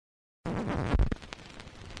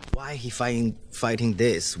Why he fighting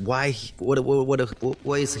this? Why? What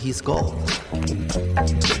is his goal? Do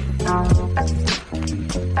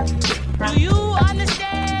you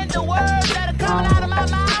understand the words that are coming out of my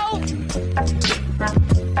mouth?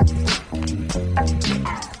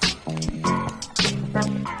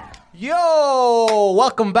 Yo,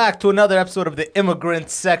 welcome back to another episode of the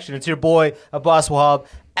Immigrant Section. It's your boy, Abbas Wahab.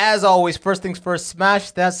 As always, first things first,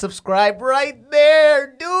 smash that subscribe right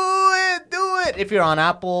there. Do it. If you're on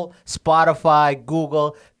Apple, Spotify,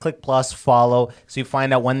 Google, click plus, follow so you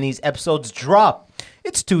find out when these episodes drop.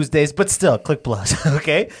 It's Tuesdays, but still, click plus,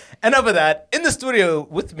 okay? Enough of that. In the studio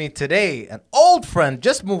with me today, an old friend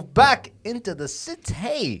just moved back into the city.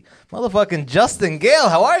 Hey, motherfucking Justin Gayle.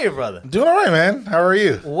 How are you, brother? Doing all right, man. How are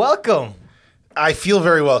you? Welcome. I feel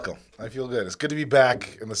very welcome. I feel good. It's good to be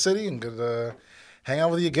back in the city and good to hang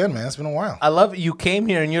out with you again, man. It's been a while. I love it. You came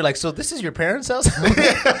here and you're like, so this is your parents' house?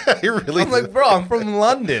 I really I'm like, bro, I'm from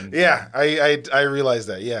London. Yeah, I realized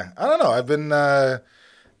that. Yeah. I don't know. I've been...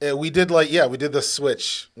 we did the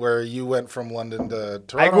switch where you went from London to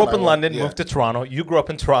Toronto. I grew up in London, moved to Toronto. You grew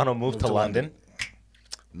up in Toronto, moved to London.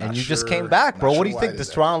 And you just came back, bro. What do you think?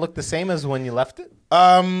 Does Toronto look the same as when you left it?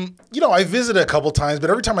 I visited a couple times,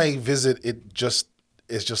 but every time I visit,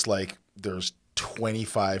 it's just like there's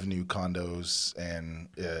 25 new condos and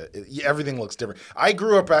everything looks different. I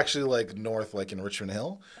grew up actually like north, like in Richmond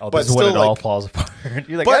Hill. Oh, but this is when it all falls apart.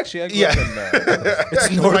 You're like, actually, I grew up in it's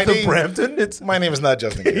north of Brampton. My name is not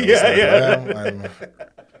Justin Gayle. I'm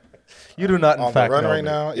you do not, in on fact, the run know right me.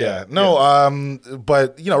 now. Yeah. No,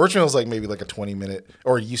 but Richmond Hill's like maybe like a 20-minute,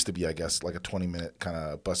 or it used to be, I guess, like a 20-minute kind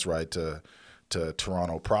of bus ride to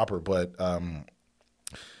Toronto proper. But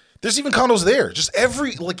there's even condos there. Just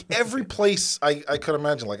every place I could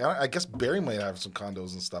imagine. Like I guess Barrie might have some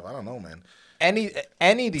condos and stuff. I don't know, man.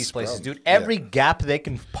 Any of these places, dude. Every gap they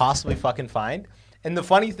can possibly fucking find. And the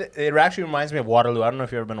funny thing, it actually reminds me of Waterloo. I don't know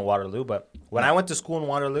if you've ever been to Waterloo, but when I went to school in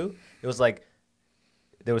Waterloo, it was like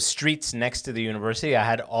there was streets next to the university. I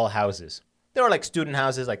had all houses. They were like student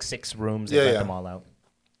houses, like 6 rooms. They let them all out.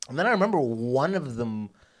 And then I remember one of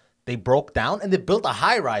them, they broke down and they built a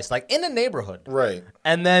high rise, like in a neighborhood. Right.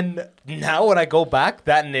 And then now when I go back,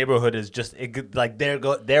 that neighborhood is just like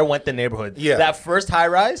there went the neighborhood. Yeah. That first high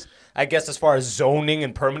rise, I guess as far as zoning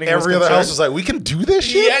and permitting, Every other house was like, we can do this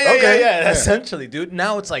shit? Yeah. Essentially, dude.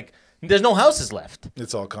 Now it's like there's no houses left.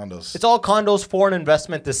 It's all condos. It's all condos, foreign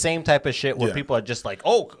investment, the same type of shit where people are just like,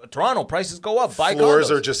 oh, Toronto prices go up, buy Floors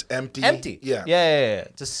condos. are just empty. Empty. Yeah.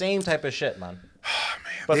 It's the same type of shit, man.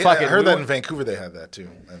 But I heard that in Vancouver they had that too,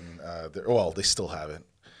 and they still have it.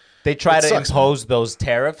 They try It to sucks, impose those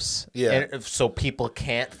tariffs, Yeah. so people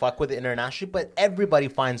can't fuck with it internationally. But everybody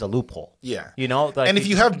finds a loophole. Yeah, like, and if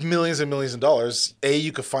you have millions and millions of dollars, A,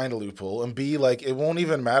 you could find a loophole, and B, like it won't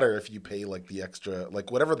even matter if you pay like the extra,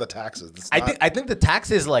 like whatever the tax is. I think the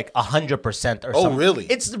tax is like 100% or something. Oh, really?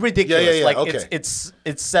 It's ridiculous. Yeah. Like Okay. it's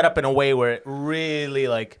set up in a way where it really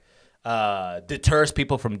like deters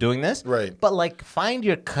people from doing this. Right. But like find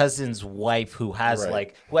your cousin's wife who has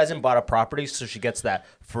who hasn't bought a property, so she gets that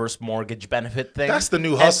first mortgage benefit thing. That's the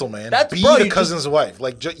new hustle, man. Be the cousin's wife.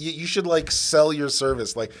 Like you should like sell your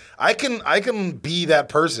service. Like I can be that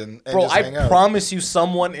person. And just hang out. I promise you,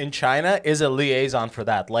 someone in China is a liaison for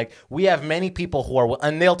that. Like we have many people who are,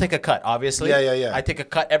 and they'll take a cut. Obviously, Yeah. I take a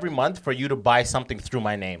cut every month for you to buy something through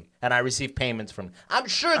my name, and I receive payments from. I'm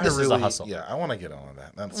sure this is a hustle. Yeah, I want to get on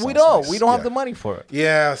that. We don't have the money for it.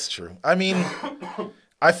 Yeah, that's true. I mean,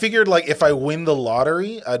 I figured like if I win the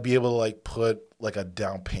lottery, I'd be able to like put like a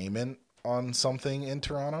down payment on something in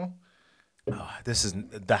Toronto. This is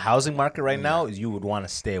the housing market right now. You would want to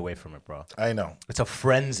stay away from it, bro. I know. It's a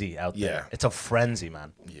frenzy out there. Yeah. It's a frenzy,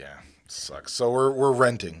 man. Yeah, sucks. So we're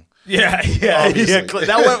renting. Yeah. Obviously.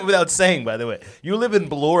 That went without saying, by the way. You live in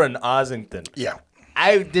Bloor and Ossington. Yeah.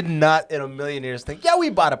 I did not in a million years think, we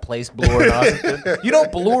bought a place, Bloor and Ossington. You know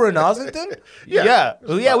Bloor and Ossington? Yeah,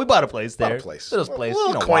 we bought a place there. Little place,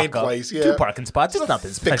 little quaint place, yeah. 2 parking spots. It's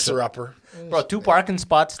nothing special. Fixer-upper. Bro, 2 parking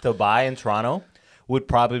spots to buy in Toronto would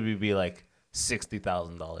probably be like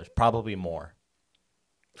 $60,000, probably more.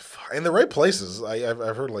 In the right places, I've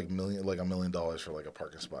heard like $1 million for like a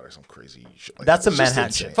parking spot or some crazy shit. Like that's that. a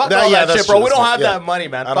Manhattan shit. Fuck all that shit, bro. True. We don't have that money,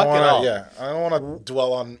 man. Fuck it all. Yeah, I don't want to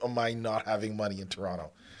dwell on my not having money in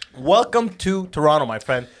Toronto. Welcome to Toronto, my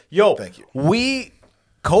friend. Yo, thank you. We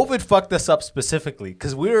COVID fucked us up specifically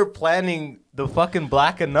because we were planning the fucking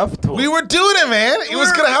Black Enough tour. We were doing it, man. It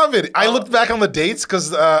was gonna happen. I looked back on the dates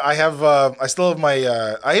because I still have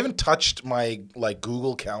my. I haven't touched my like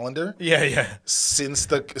Google Calendar. Yeah. Since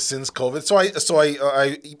COVID, so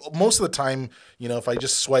I most of the time, if I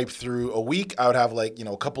just swipe through a week, I would have like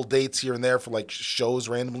a couple dates here and there for like shows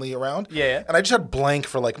randomly around. Yeah. And I just had blank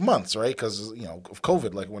for like months, right? Because of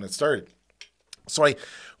COVID, like when it started. So I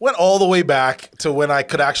went all the way back to when I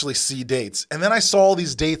could actually see dates. And then I saw all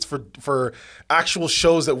these dates for actual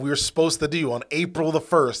shows that we were supposed to do on April the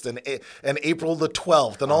 1st and April the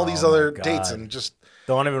 12th and all these other dates. And just...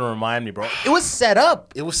 Don't even remind me, bro. It was set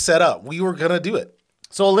up. It was set up. We were going to do it.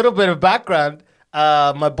 So a little bit of background.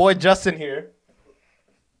 My boy Justin here.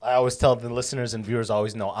 I always tell the listeners and viewers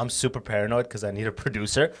always know I'm super paranoid because I need a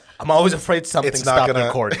producer. I'm always afraid something's not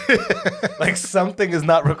recording. Like something is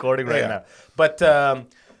not recording right now. But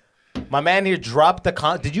my man here dropped the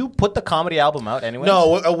did you put the comedy album out anyway?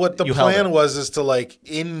 No, what the plan was is to like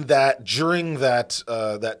during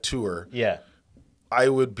that tour. Yeah. I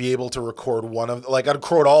would be able to record I'd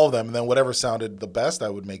record all of them, and then whatever sounded the best, I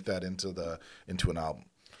would make that into an album.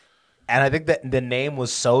 And I think that the name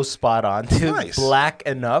was so spot on too. Nice. Black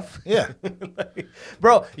Enough. Yeah.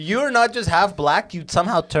 Bro, you're not just half black, you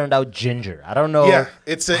somehow turned out ginger. I don't know. Yeah,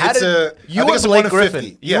 you and Blake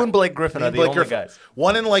Griffin. You and Blake Griffin are the only guys.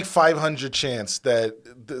 1 in like 500 chance that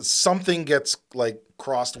something gets like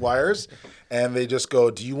crossed wires, and they just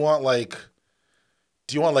go, do you want like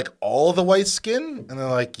all the white skin? And they're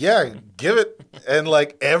like, yeah, give it. And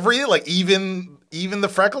like even the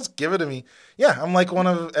freckles, give it to me. Yeah, I'm like one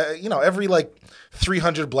of every like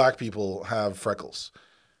 300 black people have freckles.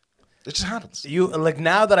 It just happens. You like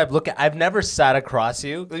now that I've never sat across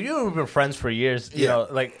you. You've been friends for years. You know,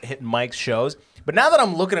 like hitting Mike's shows. But now that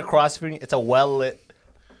I'm looking across from you, it's a well lit.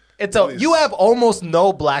 You have almost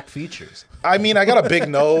no black features. I mean, I got a big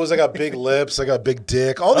nose, I got big lips, I got a big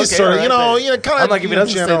dick. All these sort of, kind of. I'm like, if he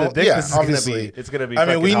doesn't say the dick, yeah, this is obviously, it's gonna be. I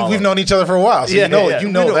mean, we've we've known each other for a while, so you know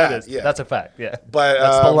that. Yeah. That's a fact. Yeah, but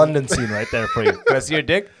that's the London scene right there for you. Can I see your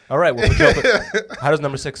dick? All right, we'll put you up. How does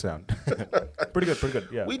number 6 sound? Pretty good.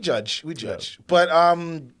 Yeah, we judge. But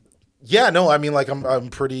yeah, no, I mean, like I'm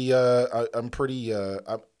pretty. I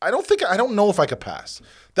don't know if I could pass.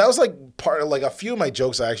 That was like part of like a few of my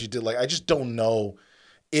jokes I actually did. Like I just don't know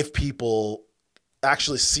if people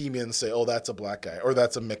actually see me and say, "Oh, that's a black guy," or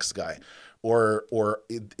 "That's a mixed guy," or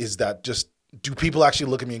is that just? Do people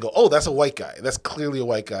actually look at me and go, "Oh, that's a white guy. That's clearly a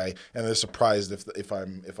white guy," and they're surprised if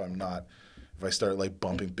I'm not. If I start like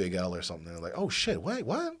bumping Big L or something, they're like, "Oh shit, wait,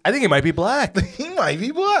 what?" I think he might be black. He might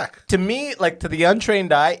be black. To me, like to the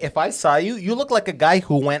untrained eye, if I saw you, you look like a guy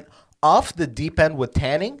who went off the deep end with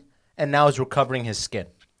tanning and now is recovering his skin.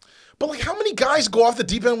 But like, how many guys go off the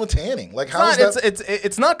deep end with tanning? Like, how is that?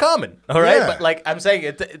 It's not common, all right. Yeah. But like I'm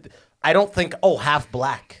saying, I don't think half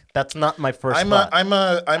black. That's not my first thought. I'm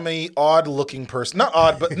a odd looking person. Not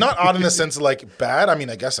odd, but not odd in the sense of like bad. I mean,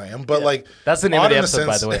 I guess I am, but like that's the name of the episode,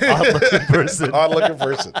 by the way. Odd looking person. Odd looking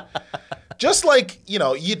person. Just like,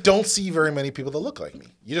 you don't see very many people that look like me.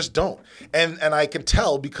 You just don't. And I can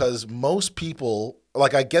tell because most people,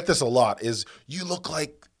 like I get this a lot, is you look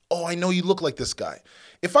like, oh, I know you look like this guy.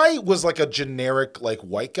 If I was like a generic like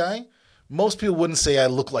white guy, most people wouldn't say I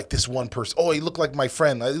look like this one person. Oh, you look like my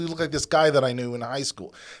friend. I look like this guy that I knew in high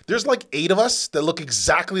school. There's like 8 of us that look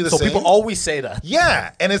exactly the same. So people always say that.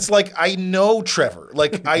 Yeah. And it's like, I know Trevor.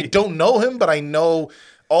 Like, I don't know him, but I know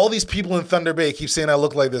all these people in Thunder Bay keep saying I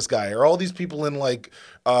look like this guy. Or all these people in like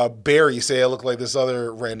Barrie say I look like this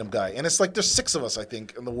other random guy. And it's like, there's 6 of us, I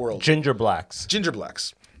think, in the world. Ginger blacks.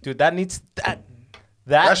 Dude, that needs...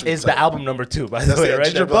 That is the album number 2, by the way, right?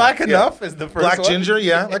 Ginger Black Enough is the first Black one. Ginger,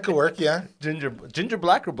 yeah, that could work, yeah. Ginger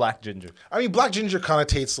black or black ginger? I mean, black ginger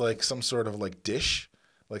connotates like some sort of like dish,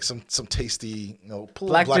 like some tasty,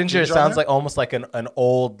 Black ginger sounds like almost like an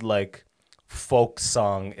old like folk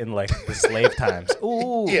song in like the slave times.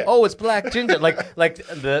 Ooh, yeah. Oh, it's Black Ginger, like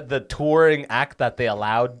the touring act that they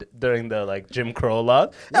allowed during the like Jim Crow law.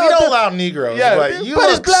 We don't allow Negroes, but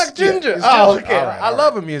it's Black Ginger. Yeah, okay, I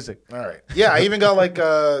love her music. All right, yeah, I even got like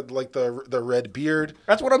the red beard.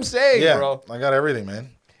 That's what I'm saying, bro. I got everything, man.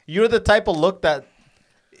 You're the type of look that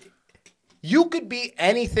you could be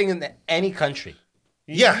anything in any country.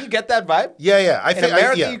 You get that vibe? Yeah. In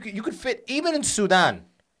America, you could fit even in Sudan.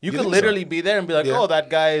 You could literally be there and be like, oh, that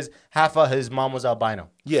guy's half of his mom was albino.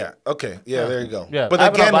 Yeah. Okay. Yeah. There you go. Yeah.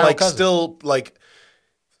 But again, like still like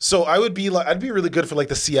So I'd be really good for like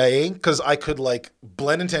the CIA because I could like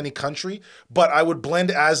blend into any country, but I would blend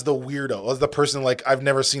as the weirdo, as the person like I've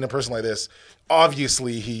never seen a person like this.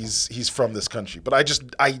 Obviously, he's from this country, but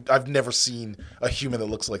I've never seen a human that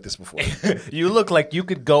looks like this before. You look like you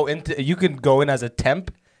could go in as a temp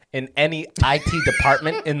in any IT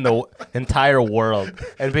department in the entire world,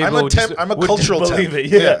 and people I'm a temp. I'm a cultural temp. Believe it.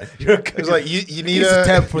 Yeah, It's like you need he's a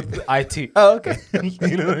temp with IT. Oh, okay.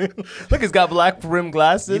 You know what I mean? Look, he's got black rim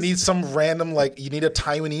glasses. You need some random you need a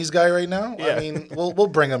Taiwanese guy right now. Yeah. I mean, we'll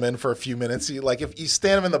bring him in for a few minutes. If you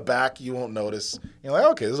stand him in the back, you won't notice. You're like,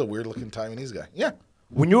 okay, this is a weird looking Taiwanese guy. Yeah.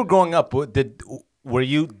 When you were growing up, did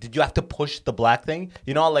you have to push the black thing?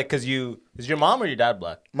 You know, like is your mom or your dad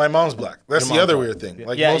black? My mom's black. That's the other weird thing.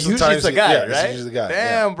 Like yeah, most of the usually time, it's the guy, right? It's usually the guy.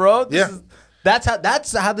 Damn, bro. Yeah.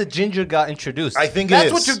 That's how the ginger got introduced. I think that's it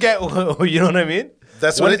is. what you get. You know what I mean?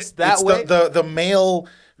 That's when what it's that it's way. The male,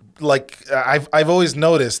 like I've always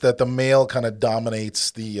noticed that the male kind of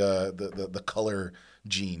dominates the color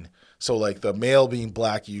gene. So like the male being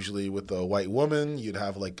black, usually with the white woman, you'd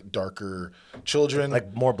have like darker children,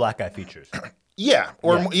 like more black guy features. Yeah,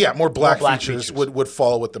 more black features would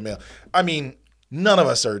follow with the male. I mean, none of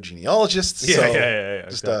us are genealogists. Yeah, so yeah.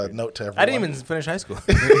 Just exactly. a note to everyone. I didn't even finish high school.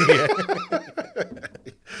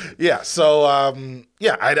 Yeah. So I'm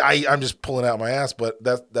just pulling out my ass, but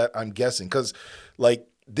that I'm guessing because like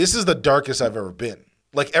this is the darkest I've ever been.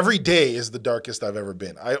 Like every day is the darkest I've ever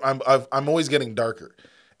been. I'm always getting darker,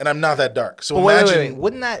 and I'm not that dark. So imagine.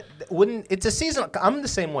 Wait. Wouldn't it's a season? I'm the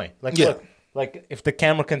same way. Like look, like if the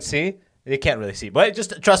camera can see. They can't really see, but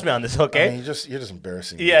just trust me on this, okay? I mean, you're just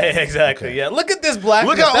embarrassing. Yeah, exactly. Okay. Yeah, look at this black.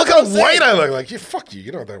 Look how white I look. Like, fuck you.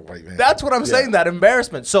 You know that white man. That's what I'm saying. That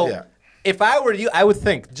embarrassment. So, if I were you, I would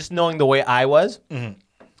think, just knowing the way I was in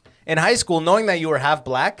high school, knowing that you were half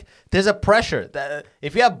black, there's a pressure that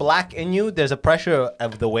if you have black in you, there's a pressure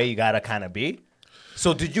of the way you gotta kind of be.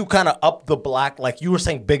 So did you kind of up the black, like you were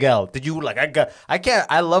saying Big L? Did you like,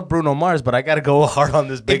 I love Bruno Mars, but I got to go hard on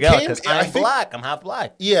this Big L because I'm black. I'm half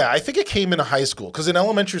black. Yeah, I think it came in high school because in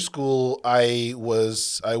elementary school, I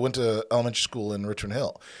went to elementary school in Richmond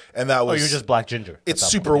Hill. And that was. Oh, you're just black ginger. It's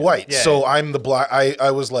super white. Yeah, so I'm the black. I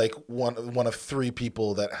was like one of three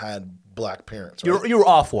people that had black parents. Right? You're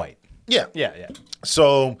off white. Yeah. Yeah.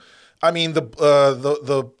 So. I mean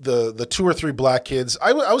the 2 or 3 black kids.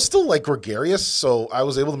 I was still like gregarious, so I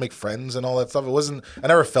was able to make friends and all that stuff. I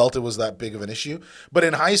never felt it was that big of an issue. But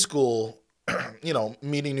in high school,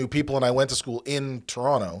 meeting new people, and I went to school in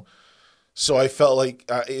Toronto, so I felt like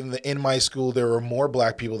in my school there were more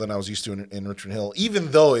black people than I was used to in Richmond Hill, even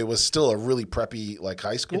though it was still a really preppy like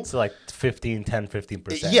high school. It's like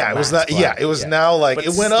 15%. Yeah, it was that. Yeah, it was now like but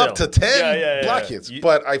it went up to 10 black kids.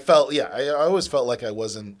 But I felt I always felt like I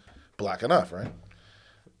wasn't black enough, right?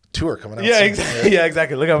 Tour coming out. Yeah, exactly. Yeah,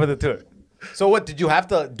 exactly. Look out for the tour. So what did you have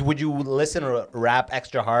to? Would you listen or rap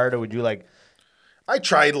extra hard, or would you like? I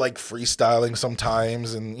tried like freestyling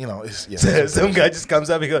sometimes, and some guy just comes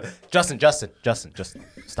up and goes, Justin,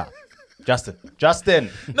 stop, Justin.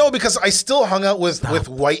 No, because I still hung out with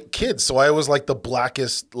white kids, so I was like the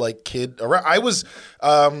blackest like kid around. I was.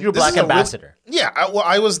 You're a black ambassador.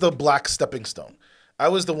 I was the black stepping stone. I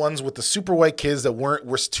was the ones with the super white kids that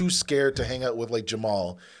were too scared to hang out with like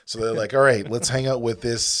Jamal. So they're like, all right, let's hang out with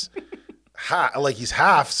this. Like he's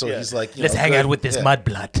half, so he's like, let's hang out with this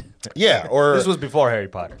mudblood. Yeah, or this was before Harry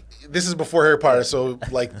Potter. This is before Harry Potter, so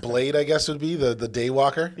like Blade, I guess would be the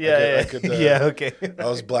Daywalker. Okay. I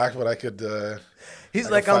was black, but I could. He's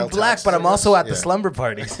like, I'm black, but I'm also at the slumber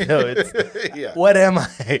parties. What am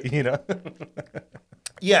I?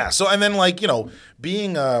 Yeah. So and then like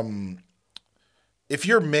being if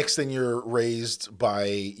you're mixed and you're raised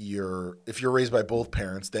by both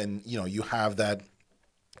parents, then you have that.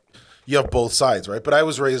 You have both sides, right? But I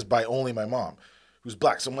was raised by only my mom, who's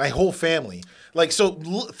black. So my whole family, like, so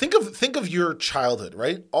think of your childhood,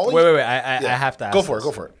 right? Wait. I have to ask. Go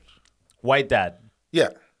for it. White dad. Yeah.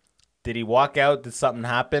 Did he walk out? Did something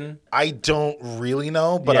happen? I don't really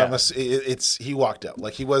know, but he walked out.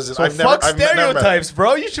 Like he was. So fuck stereotypes,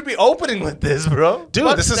 bro. You should be opening with this, bro. Dude,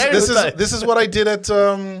 fuck this is what I did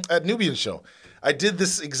at Nubian show. I did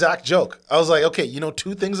this exact joke. I was like, okay,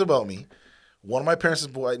 2 things about me. One of my parents is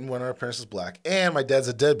white and one of my parents is black, and my dad's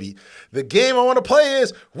a deadbeat. The game I want to play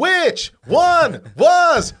is which one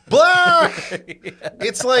was black?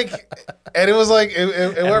 It's like, and it was like it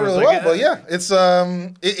went really well. But yeah, it's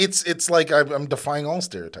like I'm defying all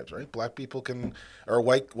stereotypes, right? Black people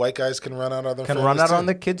white guys can run out on their on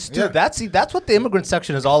the kids too. Yeah. That's what the immigrant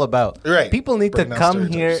section is all about. Right. People need to come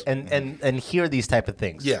here and hear these type of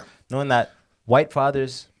things. Yeah. Knowing that white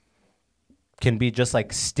fathers can be just like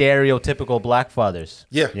stereotypical black fathers.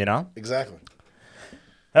 Yeah. You know? Exactly.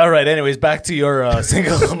 All right. Anyways, back to your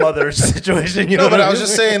single mother situation. You know, No, but what I was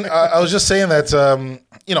just saying. I was just saying that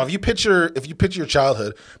if you picture your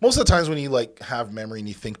childhood, most of the times when you like have memory and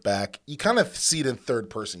you think back, you kind of see it in third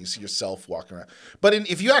person. You see yourself walking around. But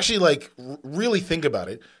if you actually like really think about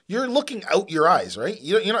it, you're looking out your eyes, right?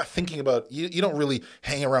 You're not thinking about. You don't really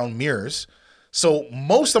hang around mirrors. So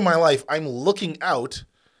most of my life, I'm looking out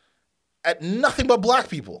at nothing but black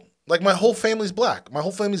people. Like my whole family's black. My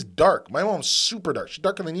whole family's dark. My mom's super dark. She's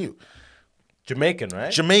darker than you. Jamaican,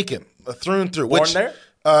 right? Jamaican, through and through. Born there?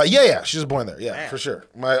 Yeah, she was born there. Yeah, for sure.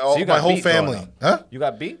 My whole family. Huh? You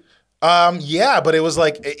got beat? Yeah, but it was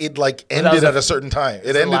like it like ended at a certain time.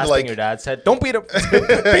 It ended last like thing your dad said, "Don't beat him,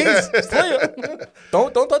 please, slay him.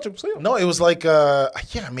 Don't touch him, slay him." no, it was like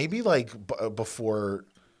maybe like before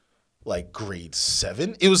like grade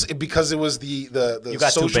 7. It was because it was the got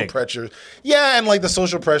too social big. pressures. Yeah, and like the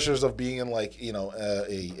social pressures of being in like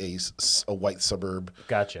a white suburb.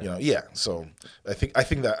 Gotcha. Yeah. So I think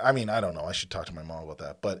that I don't know. I should talk to my mom about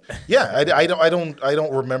that. But yeah, I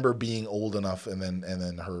don't remember being old enough and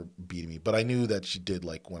then her beating me. But I knew that she did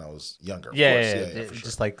like when I was younger. Of Yeah, course. yeah. For sure.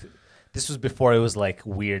 Just like this was before it was like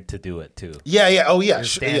weird to do it too. Yeah. Oh yeah.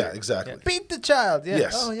 Standard. Yeah. Exactly. Yeah. Beat the child. Yeah.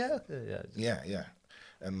 Yes. Oh yeah. Yeah.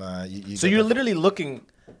 And So you're literally looking.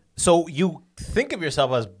 So you think of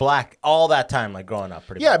yourself as black all that time, like growing up,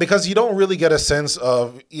 pretty much. Yeah, because you don't really get a sense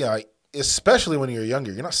of, especially when you're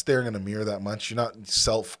younger, you're not staring in the mirror that much. You're not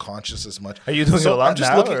self-conscious as much. Are you doing it a lot I'm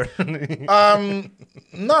just now? looking.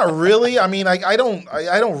 Not really. I mean, I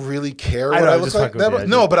don't really care what I look like.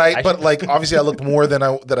 But like obviously I looked more than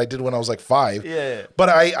I did when I was like 5. Yeah. But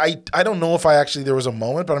I don't know if there was a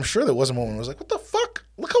moment, but I'm sure there was a moment. I was like, what the fuck?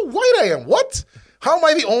 Look how white I am. What? How am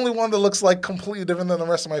I the only one that looks like completely different than the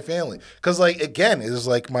rest of my family? Because like again, it was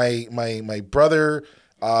like my brother,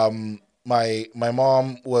 my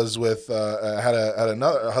mom was with had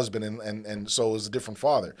another husband and so it was a different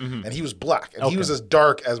father, and he was black and he was as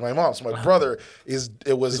dark as my mom. So my brother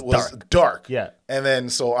was dark. Yeah. And then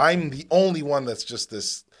so I'm the only one that's just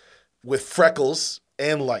this with freckles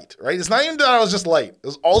and light. Right? It's not even that I was just light. It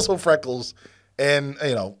was also freckles, and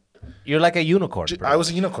You're like a unicorn. I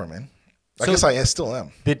was a unicorn, man. I guess I still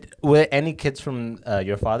am. Were any kids from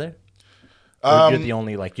your father? Or you're the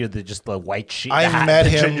only just the white sheep. I met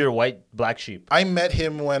him. Ginger white black sheep. I met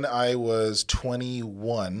him when I was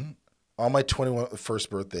 21 on my 21st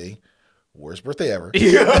birthday. Worst birthday ever.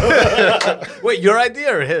 Wait, your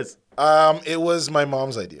idea or his? It was my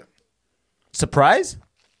mom's idea. Surprise?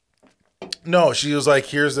 No, she was like,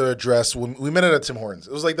 "Here's the address." We met at Tim Hortons.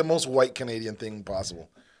 It was like the most white Canadian thing possible.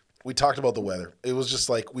 We talked about the weather. It was just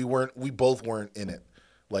like we both weren't in it.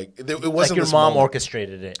 Like it wasn't like your this mom moment.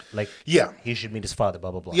 orchestrated it. Like he should meet his father.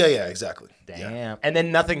 Blah blah blah. Yeah, exactly. Damn. Yeah. And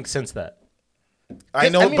then nothing since that. I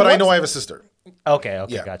know, but I know I have a sister. Okay,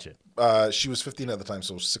 Yeah. gotcha. She was 15 at the time,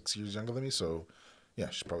 so 6 years younger than me. So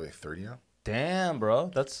yeah, she's probably 30 now. Damn,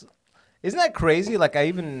 bro, isn't that crazy? Like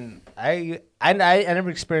I never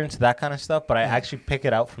experienced that kind of stuff, but I actually pick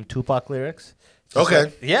it out from Tupac lyrics. Okay.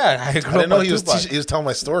 Like, yeah, I didn't know he was telling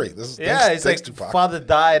my story. It's like Tupac. father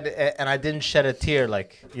died and I didn't shed a tear.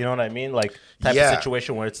 Like, you know what I mean? Like type of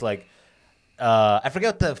situation where it's like, I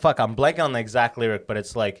forget what the fuck. I'm blanking on the exact lyric, but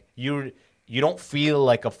it's like you don't feel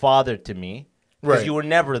like a father to me because Right. you were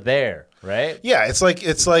never there, right? Yeah, it's like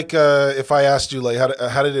if I asked you like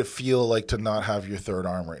how did it feel like to not have your third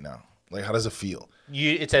arm right now? Like how does it feel?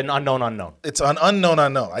 It's an unknown. It's an unknown.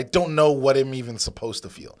 I don't know what I'm even supposed to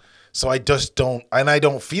feel. So I just don't, and I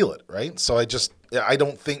don't feel it, right? So I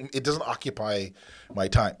don't think it doesn't occupy my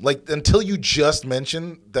time. Like until you just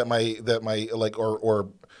mentioned that my like or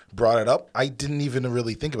brought it up, I didn't even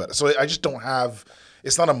really think about it. So I just don't have.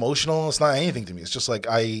 It's not emotional. It's not anything to me. It's just like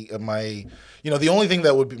the only thing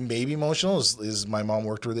that would be maybe emotional is my mom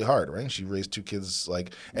worked really hard, right? She raised 2 kids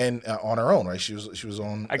and on her own, right? She was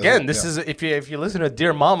on. Again, this is if you listen to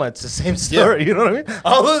Dear Mama, it's the same story. Yeah. You know what I mean?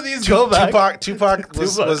 All of these go back. Tupac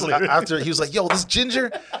was after he was like, "Yo, this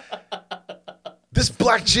ginger." This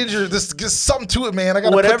black ginger, there's something to it, man. I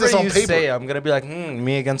gotta put this on paper. Whatever you say, I'm gonna be like,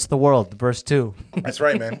 me against the world, verse 2. That's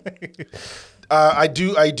right, man. I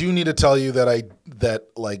do need to tell you that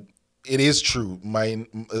it is true. My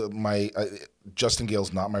Justin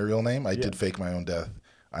Gayle's not my real name. I did fake my own death.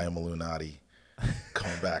 I am Illuminati.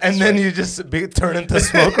 Coming back. And then you just turn into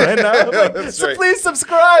smoke right now. That's right. Please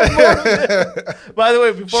subscribe. By the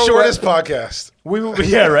way, before shortest podcast.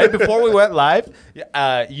 Right before we went live,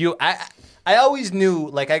 I always knew,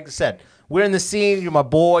 like I said, we're in the scene. You're my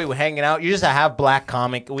boy. We're hanging out. You're just a half black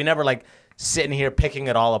comic. We never like sitting here picking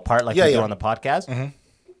it all apart like we do on the podcast. Mm-hmm.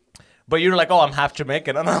 But you're like, oh, I'm half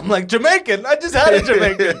Jamaican. And I'm like, Jamaican? I just had a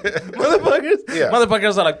Jamaican.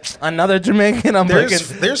 Motherfuckers are like, another Jamaican?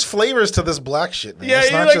 There's flavors to this black shit, man. Yeah,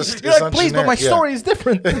 it's you're not like, just, you're it's like not please, but my generic. Yeah. story is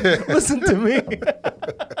different. Listen to me.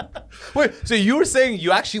 Wait, so you were saying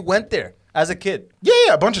you actually went there as a kid?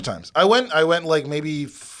 Yeah, a bunch of times. I went like maybe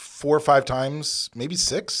 4 or 5 times, maybe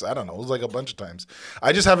 6. I don't know. It was like a bunch of times.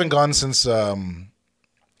 I just haven't gone since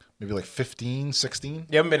maybe like 15, 16.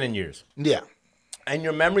 You haven't been in years. Yeah. And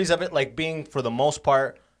your memories of it, like being for the most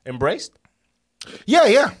part embraced?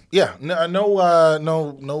 Yeah.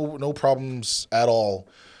 No problems at all.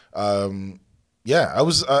 Yeah, I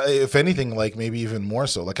was, if anything, like maybe even more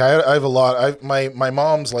so. Like I have a lot. My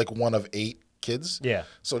mom's like one of 8 kids. Yeah.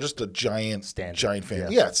 So just a giant family.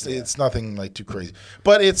 Yeah. Yeah, it's nothing like too crazy.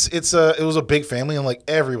 But it was a big family, and like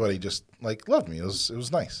everybody just like loved me. It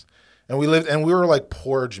was nice. And we were like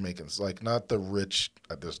poor Jamaicans, like not the rich.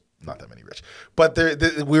 There's not that many rich, but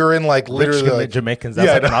we were in like literally Rich like, Jamaicans.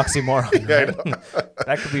 That's like an oxymoron. Yeah, I right? know.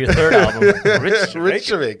 That could be your third album. Rich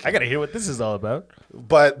Jamaican. I gotta hear what this is all about.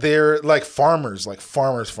 But they're like farmers, like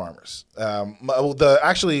farmers.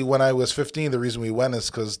 Actually, when I was 15, the reason we went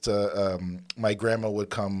is because my grandma would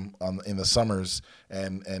come in the summers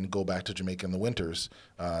and go back to Jamaica in the winters.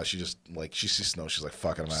 She just like she sees snow. She's like,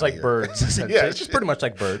 "Fuck it, I'm It's out like of here." birds. Yeah, It's pretty much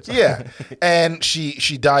like birds. Yeah, and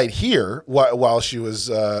she died here while she was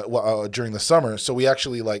during the summer. So we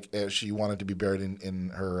actually she wanted to be buried in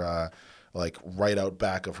her like right out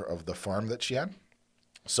back of the farm that she had.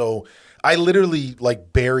 So I literally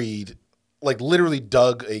literally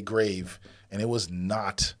dug a grave, and it was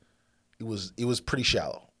pretty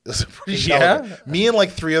shallow. It was pretty shallow. Yeah? Me and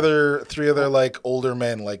like three other like older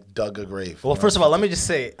men like dug a grave. Well, first of all, let me just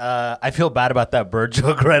say, I feel bad about that bird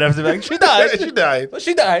joke right after. Like, she died. She died. Well,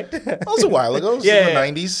 she died. That was a while ago. It was in the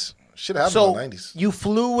 90s. Shit happened So in the 90s. you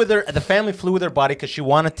flew with her. The family flew with her body because she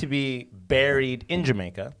wanted to be buried in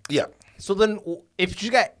Jamaica. Yeah. So then, if she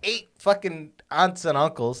got 8 fucking aunts and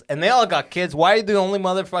uncles, and they all got kids, why are you the only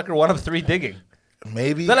motherfucker, one of 3 digging?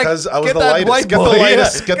 Maybe They're like, because I was "Get the that lightest. white Get boy, the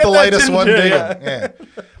lightest. yeah. Get Get the that lightest one ginger, digging. yeah. Yeah.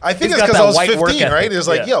 I think He's it's got because that I was white work 15, right? ethic. It was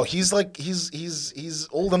like, Yeah. yo, he's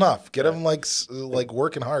old enough. Get him like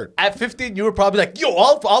working hard. At 15, you were probably like, yo,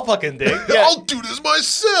 I'll fucking dig. Yeah. I'll do this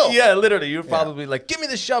myself. Yeah, literally. You were probably like, give me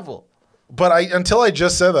the shovel. But until I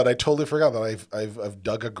just said that, I totally forgot that I've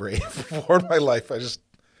dug a grave before in my life. It's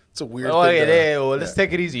a weird Oh, thing. let's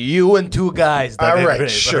take it easy. You and 2 guys. All right,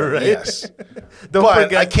 grave, sure, all right? yes. Don't But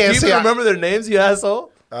forget. I can't Do say you I- even remember their names, you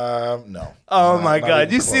asshole? No. Oh Not- my not God,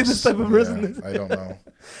 even you see close. this type of person? Yeah, I don't know.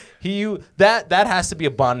 That has to be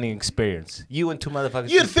a bonding experience. You and 2 motherfuckers.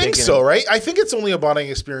 You'd just think digging so, it. right? I think it's only a bonding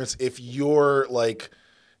experience if you're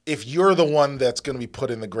the one that's going to be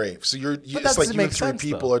put in the grave. So that it's like doesn't you and make 3 sense,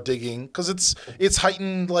 people though. are digging because it's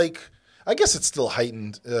heightened. Like I guess it's still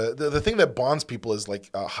heightened. The thing that bonds people is like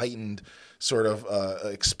a heightened sort of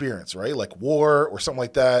experience, right? Like war or something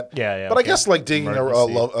like that. Yeah. But I okay. guess like digging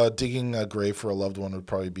Emergency. digging a grave for a loved one would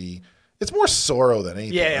probably be. It's more sorrow than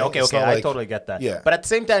anything. Yeah, right? okay. It's not I like- totally get that. Yeah. But at the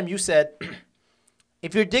same time, you said,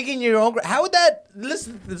 if you're digging your own grave, how would that? Let's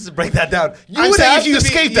break that down. You I'm would saying have if you to be-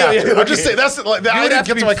 escaped yeah, after. yeah, I'm just okay. saying that's like You I would didn't have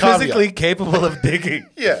to get to be my caveat. physically capable of digging.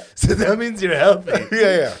 Yeah. So that means you're healthy.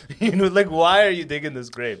 Yeah. You know, like, why are you digging this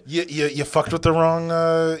grave? You fucked with the wrong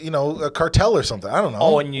a cartel or something. I don't know.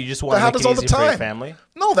 Oh, and you just want That to make happens it all the easy for your time. family?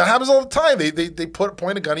 No, that happens all the time. They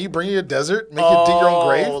point a gun at you, bring you to a desert, make you dig your own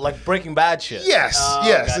grave. Like Breaking Bad shit. Yes, Oh,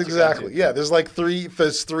 yes, gotcha, exactly. gotcha. Yeah, there's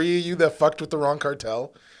 3 of you that fucked with the wrong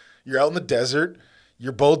cartel. You're out in the desert.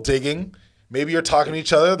 You're both digging. Maybe you're talking to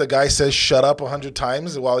each other. The guy says shut up 100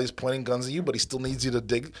 times while he's pointing guns at you, but he still needs you to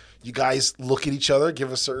dig. You guys look at each other,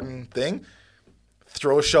 give a certain thing,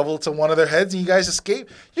 throw a shovel to one of their heads, and you guys escape.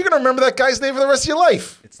 You're going to remember that guy's name for the rest of your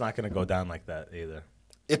life. It's not going to go down like that either.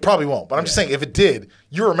 It probably won't, but I'm just saying, if it did,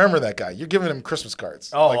 you remember that guy. You're giving him Christmas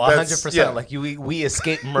cards. Oh, Like, that's- 100%. yeah. Like we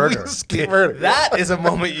escape murder. We escape murder. That is a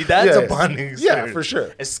moment. That's Yeah. a bonding Yeah, experience. for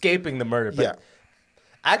sure. Escaping the murder. But Yeah.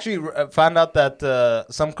 I actually found out that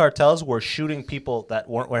some cartels were shooting people that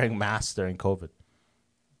weren't wearing masks during COVID.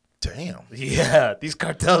 Damn. Yeah, these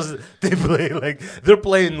cartels, they're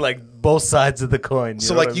playing like both sides of the coin.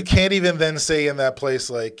 So know what like I you mean? can't even then say in that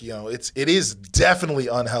place like it is definitely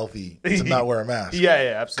unhealthy to not wear a mask.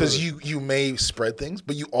 Yeah, absolutely. Because you may spread things,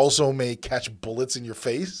 but you also may catch bullets in your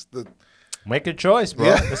face. Make a choice, bro.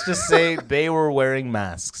 Yeah. Let's just say they were wearing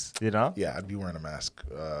masks. You know? Yeah, I'd be wearing a mask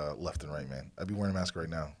left and right, man. I'd be wearing a mask right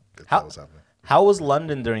now if that was happening. How was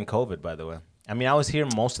London during COVID, by the way? I mean, I was here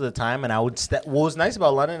most of the time, and what was nice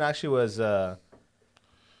about London actually was, for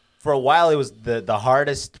a while, it was the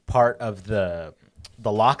hardest part of the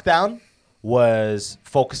lockdown was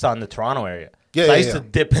focused on the Toronto area. Yeah, So I yeah, used to yeah.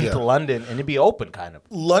 dip into Yeah. London and it'd be open kind of.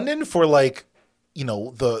 London for like,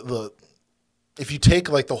 the if you take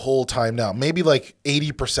like the whole time now, maybe like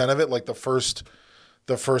 80% of it, like the first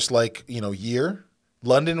like, year,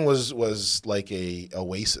 London was like a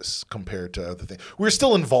oasis compared to other things. We were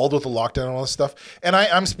still involved with the lockdown and all this stuff. And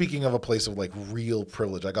I'm speaking of a place of like real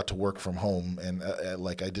privilege. I got to work from home and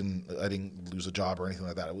like I didn't lose a job or anything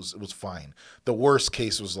like that. It was fine. The worst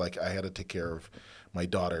case was like I had to take care of my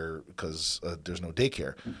daughter because there's no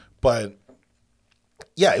daycare. But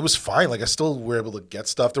yeah, it was fine. Like I still were able to get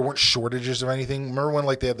stuff. There weren't shortages of anything. Remember when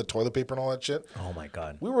like they had the toilet paper and all that shit? Oh my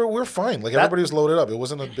God. We were fine. Like everybody was loaded up. It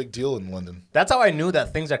wasn't a big deal in London. That's how I knew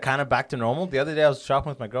that things are kind of back to normal. The other day I was shopping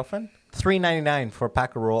with my girlfriend. $3.99 for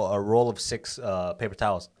a roll of 6 paper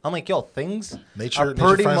towels. I'm like, yo, things Nature are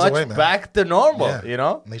pretty finds a much way, man. back to normal, Yeah. you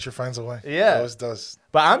know? Nature finds a way. Yeah. It always does.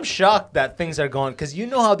 But I'm shocked that things are going, because you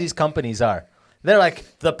know how these companies are. They're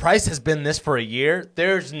like, the price has been this for a year.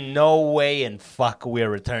 There's no way in fuck we're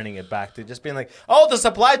returning it back to just being like, oh, the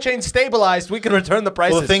supply chain stabilized. We can return the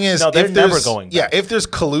prices. Well, the thing is, no, they're if never there's going back. yeah, if there's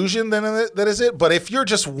collusion, then that is it. But if you're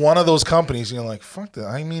just one of those companies, you're like, fuck that.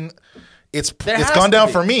 I mean, it's has gone to down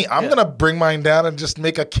be. for me. I'm Yeah. gonna bring mine down and just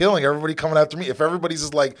make a killing. Everybody coming after me. If everybody's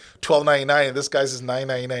is like $12.99 and this guy's is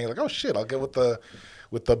 $9.99, you're like, oh shit, I'll get with the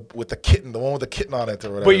kitten, the one with the kitten on it or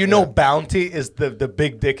whatever. But you know, Yeah. Bounty is the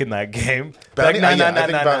big dick in that game. Bounty, like, I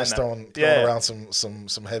think Bounty's throwing around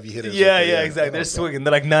some heavy hitters. Yeah, right there. yeah, exactly. I know They're that. swinging.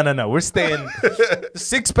 They're like, no. We're staying.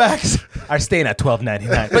 6-packs are staying at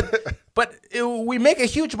 $12.99. But we make a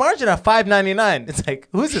huge margin at $5.99. It's like,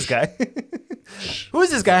 who's this guy? Who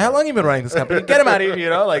is this guy? How long you been running this company? Get him out of here. You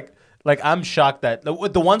know, like I'm shocked that the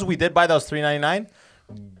ones we did buy, those $3.99,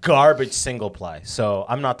 garbage single ply. So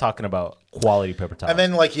I'm not talking about quality paper towel. And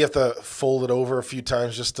then like you have to fold it over a few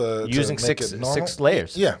times just to Using make it normal. 6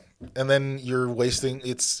 layers. Yeah, and then you're wasting.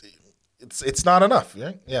 It's not enough.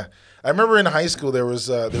 Yeah. I remember in high school there was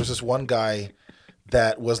this one guy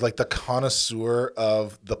that was like the connoisseur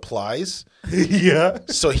of the plies. Yeah.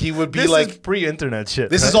 So he would be This like is pre-internet shit.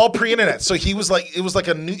 This right? is all pre-internet. So he was like, it was like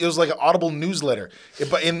an Audible newsletter.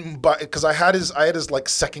 But because I had his like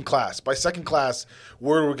second class. By second class,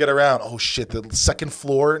 word would get around. Oh shit! The second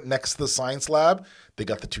floor next to the science lab, they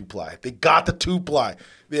got the 2-ply. They got the 2-ply.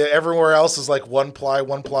 Yeah, everywhere else is like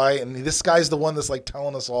 1-ply, and this guy's the one that's like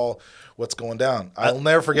telling us all what's going down. I'll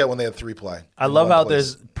never forget when they had 3-ply. I love how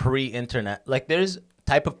there's pre-internet. Like there's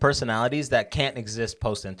type of personalities that can't exist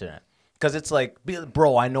post-internet. Because it's like,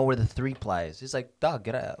 bro, I know where the 3-ply is. He's like, dog,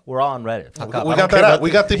 get out. We're all on Reddit. Fuck up. We I got don't care that about app.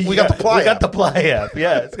 We got the ply. We got app. the Ply app.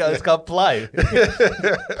 Yeah, it's called Ply.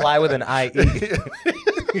 Ply with an IE.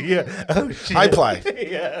 Yeah. Oh shit. iPly.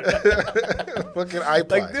 Yeah. Fucking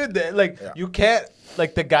iPly. Like, dude, you can't.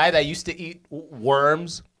 Like the guy that used to eat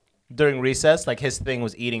worms during recess, like his thing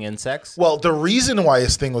was eating insects. Well, the reason why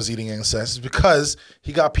his thing was eating insects is because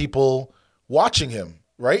he got people watching him,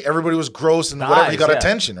 right? Everybody was gross and whatever. He got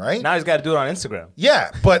attention, right? Now he's got to do it on Instagram.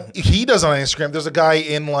 Yeah, but he does it on Instagram. There's a guy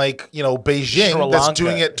in like, Beijing Sri that's Lanka.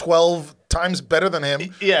 doing it 12 times better than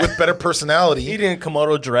him Yeah. with better personality. Eating a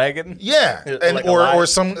Komodo dragon. Yeah, and Like a lion. or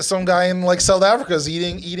some guy in like South Africa is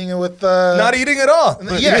eating it with Not eating at all.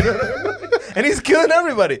 yeah. And he's killing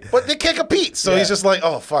everybody. But they can't compete, so Yeah. he's just like,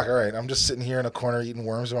 oh fuck, all right, I'm just sitting here in a corner eating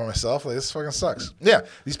worms by myself. Like, this fucking sucks. Yeah,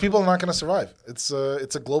 these people are not going to survive. It's a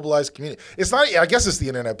globalized community. It's not. I guess it's the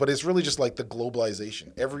internet, but it's really just like the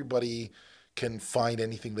globalization. Everybody can find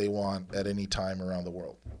anything they want at any time around the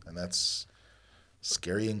world, and that's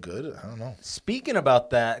scary and good. I don't know. Speaking about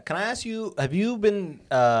that, can I ask you, have you been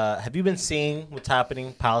seeing what's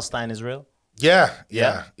happening Palestine, Israel? Yeah.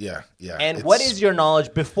 And what is your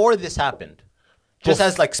knowledge before this happened? Just Bef-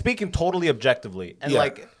 as like speaking totally objectively. And Yeah.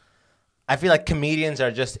 like I feel like comedians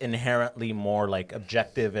are just inherently more like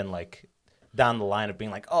objective and like down the line of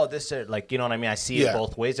being like, oh, this is like, you know what I mean? I see it Yeah.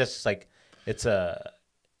 both ways. That's just like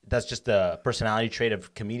that's just a personality trait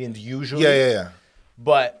of comedians usually. Yeah.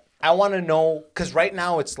 But I want to know, because right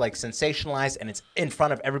now it's like sensationalized and it's in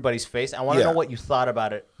front of everybody's face. I want to Yeah. know what you thought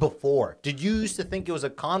about it before. Did you used to think it was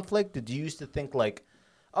a conflict? Did you used to think like,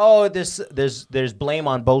 oh, there's blame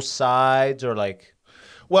on both sides, or like?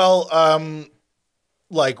 Well,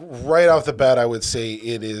 like right off the bat, I would say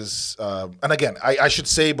it is. And again, I should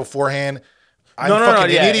say beforehand, I'm No,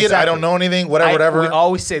 fucking yeah, an idiot. I exactly. don't know anything. Whatever. We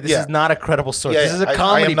always say this Yeah. is not a credible source. Yeah, This is a I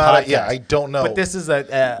comedy am not. podcast. Yeah, I don't know. But this is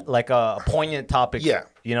like a poignant topic. Yeah.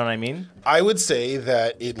 You know what I mean? I would say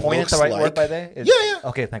that it Poignant looks the right like. word by day? Yeah.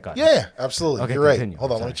 Okay, thank God. Yeah, absolutely. Okay, You're right. continue.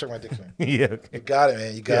 Hold on, Sorry. let me check my dictionary. Yeah. Okay. You got it,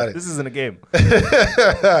 man. You got it. This isn't a game.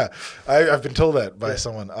 I've been told that by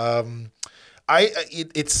someone.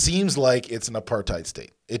 It seems like it's an apartheid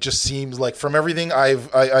state. It just seems like from everything I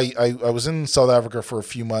was in South Africa for a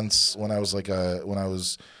few months when I was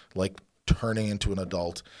like turning into an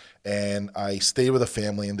adult, and I stayed with a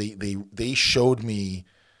family, and they showed me,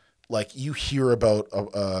 like, you hear about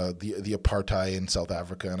the apartheid in South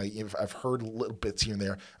Africa, and I've heard little bits here and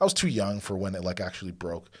there. I was too young for when it like actually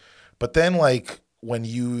broke, but then like when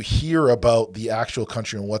you hear about the actual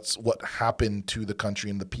country and what happened to the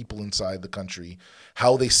country and the people inside the country,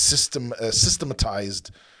 how they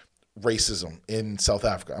systematized racism in South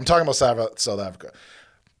Africa. I'm talking about South Africa.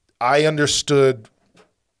 I understood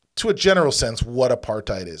to a general sense what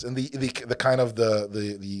apartheid is and the kind of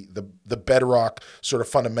the bedrock sort of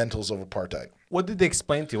fundamentals of apartheid. What did they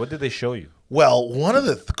explain to you? What did they show you? Well, one of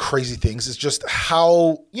the crazy things is just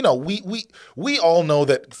how, we all know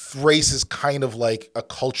that race is kind of like a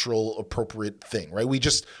cultural appropriate thing, right?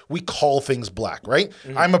 We call things black, right?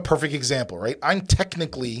 Mm-hmm. I'm a perfect example, right? I'm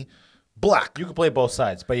technically black. You can play both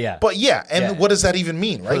sides, but yeah. What does that even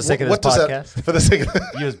mean, right? For the sake of this podcast? For the sake of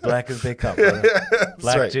you as black as they come.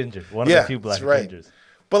 Black right. ginger. One of the few black gingers.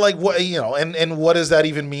 But like what and what does that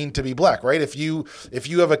even mean to be black, right? If you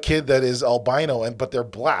have a kid that is albino but they're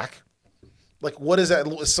black, like what is that?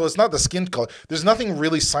 So it's not the skin color. There's nothing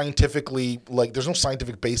really scientifically, like there's no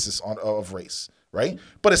scientific basis of race, right?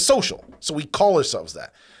 But it's social. So we call ourselves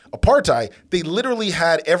that. Apartheid, they literally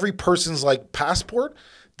had every person's like passport.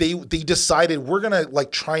 They decided we're gonna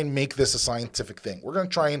like try and make this a scientific thing. We're gonna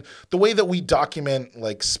try and the way that we document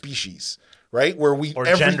like species, right? Where we or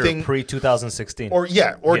everything gender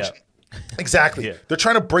pre-2016. Exactly. Yeah. They're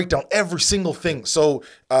trying to break down every single thing. So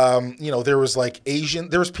there was like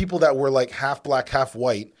there was people that were like half black, half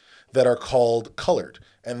white that are called colored.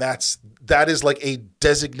 And that is like a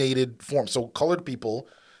designated form. So colored people,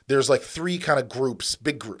 there's like three kind of groups,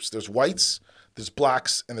 big groups. There's whites, there's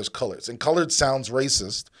blacks, and there's coloreds. And colored sounds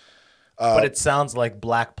racist. But it sounds like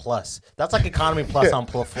black plus. That's like economy plus on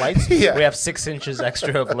flights. Yeah. We have 6 inches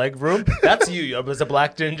extra of leg room. That's you as a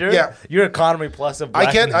black ginger. Yeah. You're economy plus of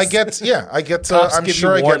blackness. I get. Cops I'm give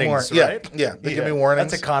sure you I warnings, get more. right? Yeah. They give me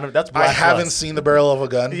warnings. That's economy. That's black I haven't plus. seen the barrel of a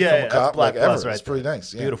gun from a cop black like plus ever. right It's pretty there.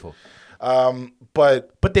 nice. Yeah. Beautiful.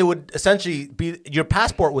 But they would essentially be your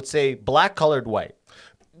passport would say black, colored, white.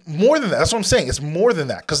 More than that. That's what I'm saying. It's more than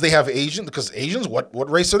that because they have because Asians, what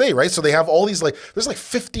race are they, right? So they have all these there's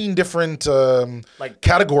 15 different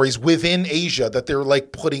categories within Asia that they're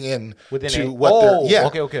like putting in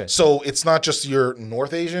Okay. So it's not just your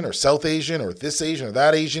North Asian or South Asian or this Asian or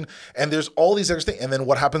that Asian, and there's all these extra things. And then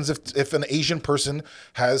what happens if an Asian person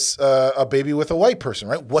has a baby with a white person,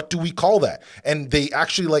 right? What do we call that? And they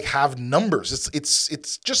actually have numbers.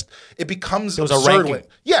 It becomes a absurd. ranking.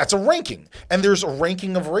 Yeah, it's a ranking, and there's a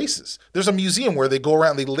ranking of races. There's a museum where they go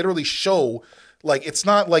around, they literally show, it's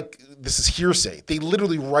not like this is hearsay. They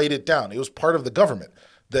literally write it down. It was part of the government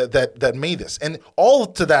that made this. And all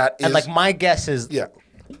to that is... And my guess is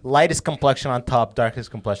lightest complexion on top, darkest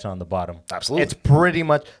complexion on the bottom. Absolutely. It's pretty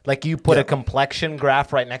much like you put a complexion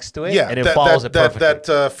graph right next to it and it follows it perfectly.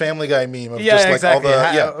 That Family Guy meme of exactly. all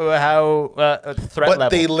the... How threat level.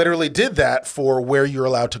 But they literally did that for where you're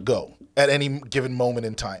allowed to go at any given moment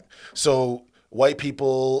in time. So... White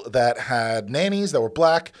people that had nannies that were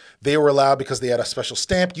black, they were allowed because they had a special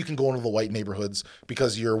stamp. You can go into the white neighborhoods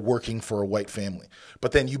because you're working for a white family.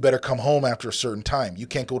 But then you better come home after a certain time. You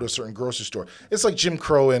can't go to a certain grocery store. It's like Jim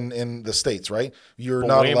Crow in the States, right? You're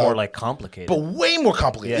not way allowed. more complicated. But way more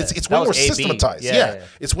complicated. Yeah. It's way more systematized. Yeah.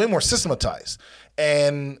 It's way more systematized.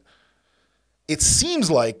 And it seems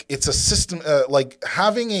like it's a system,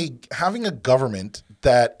 having a government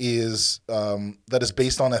that is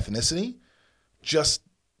based on ethnicity. Just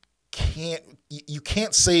you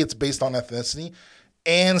can't say it's based on ethnicity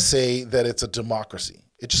and say that it's a democracy.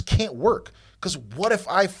 It just can't work. Because what if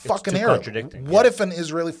I fuck an Arab? What if an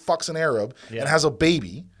Israeli fucks an Arab and has a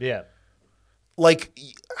baby? Yeah.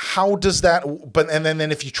 How does that? And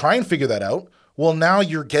then if you try and figure that out, well, now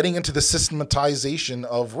you're getting into the systematization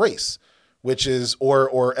of race, which is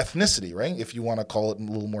or ethnicity, right? If you want to call it in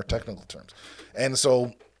a little more technical terms, and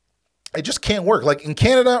so. It just can't work. Like in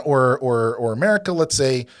Canada or America, let's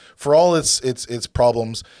say, for all its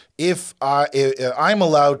problems, if I'm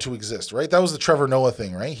allowed to exist, right? That was the Trevor Noah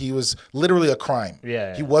thing, right? He was literally a crime.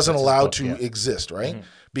 Yeah. He wasn't allowed to exist, right?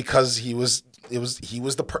 Because he was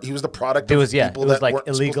the product of people that weren't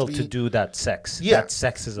illegal supposed to do that sex. Yeah. That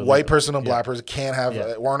sex is illegal. White person and black person can't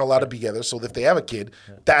have weren't allowed to be together. So if they have a kid,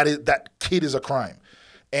 that kid is a crime,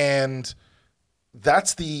 and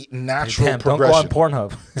that's the natural progression. Don't go on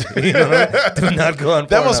Pornhub. Do not go on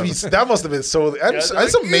Pornhub. That must have been so. That's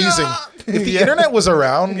amazing. If the internet was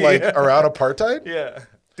around around apartheid,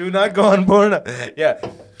 Do not go on porno. Yeah.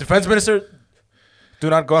 Defense minister, do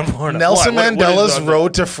not go on porno. Nelson What Mandela's is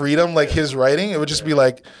Road to Freedom, like his writing, it would just be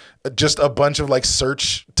like just a bunch of like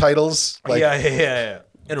search titles. Like, yeah.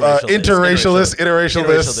 interracial this, interracial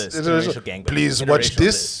gangbang. Please watch Interracial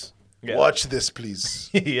this. Yeah. Watch this, please.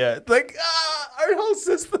 Yeah. It's like, our whole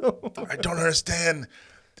system. I don't understand.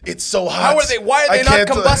 It's so hot. How are they? Why are I they not can't-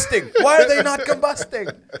 combusting? Why are they not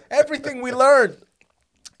combusting? Everything we learned.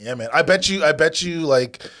 Yeah, man. I bet you,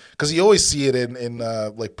 like, because you always see it in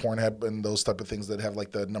like Pornhub and those type of things that have like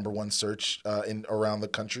the #1 search in around the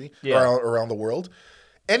country, around the world.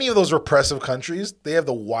 Any of those repressive countries, they have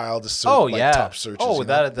the wildest search, top searches. Oh,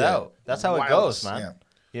 without a Yeah. doubt. That's how it goes, man. Yeah.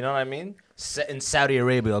 You know what I mean? In Saudi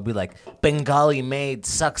Arabia, I'll be like, Bengali maid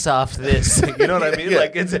sucks off this. You know what I mean? Yeah.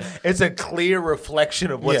 Like it's a clear reflection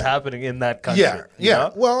of what's happening in that country. Yeah, you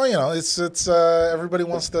know? Well, it's everybody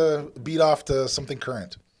wants to beat off to something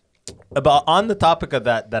current. About on the topic of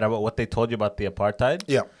that about what they told you about the apartheid.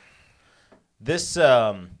 Yeah. This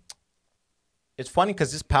it's funny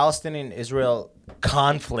because this Palestinian-Israel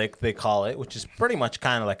conflict, they call it, which is pretty much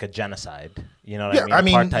kind of like a genocide. You know what I mean? I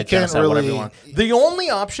mean, Apartheid, you can't genocide, whatever you really want. The only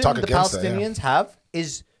option talk the against that, Palestinians have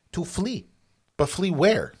is to flee. But flee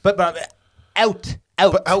where? But out.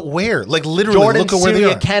 But out where? Like literally, Jordan, look at where Syria,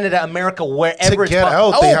 they are. Canada, America, wherever To it's get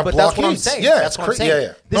possible. out, they have but that's what I'm blockades. saying. Yeah, that's it's what I'm cra- saying.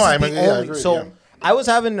 yeah. This No, is I mean, the yeah, I only. agree, So yeah. I was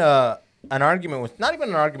having an argument with, not even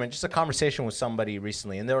an argument, just a conversation with somebody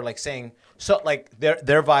recently, and they were like saying, so like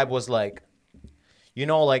their vibe was like, you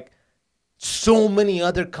know, like so many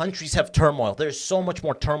other countries have turmoil. There's so much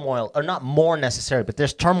more turmoil, or not more necessary, but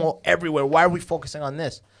there's turmoil everywhere. Why are we focusing on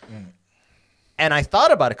this? And I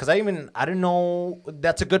thought about it because I didn't know.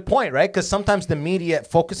 That's a good point, right? Because sometimes the media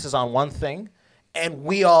focuses on one thing, and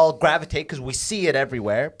we all gravitate because we see it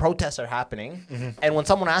everywhere. Protests are happening, and when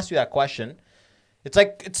someone asks you that question, it's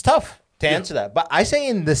like it's tough to answer that. But I say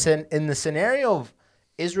in the scenario of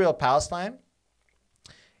Israel Palestine,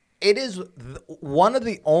 it is one of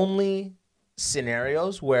the only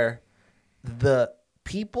scenarios where the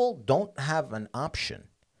people don't have an option.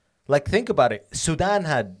 Like, think about it. Sudan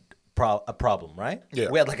had a problem, right? Yeah.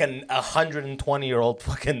 We had like a 120-year-old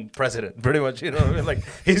fucking president, pretty much. You know what I mean? Like,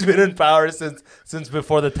 he's been in power since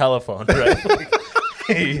before the telephone, right? Like,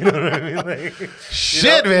 you know what I mean? Like,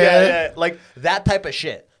 Shit, man. Yeah, like that type of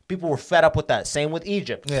shit. People were fed up with that. Same with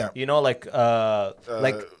Egypt. Yeah. You know, like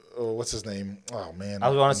what's his name? Oh man, I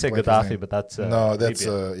was going to say I'm blanking his Gaddafi, name. but that's no, that's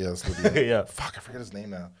Libya. it's Libya. Yeah. Fuck, I forget his name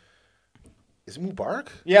now. Is it Mubarak?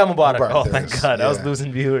 Yeah, Mubarak. Mubarak, Oh, there thank it is. God. I was Yeah.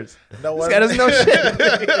 losing viewers. No, This what? guy doesn't know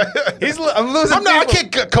shit. I'm losing I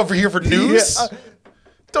people. can't cover here for news. Yeah.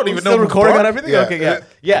 Don't even Still know recording Mubarak? on everything? Yeah. Okay,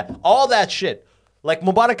 yeah. All that shit. Like,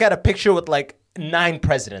 Mubarak had a picture with, like, 9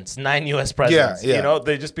 U.S. presidents. Yeah. You know,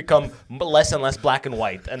 they just become less and less black and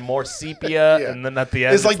white and more sepia. Yeah. And then at the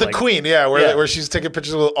end, It's like the Queen, where she's taking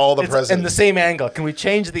pictures with all the it's presidents. in the same angle. Can we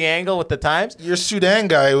change the angle with the times? Your Sudan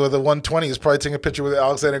guy with a 120 is probably taking a picture with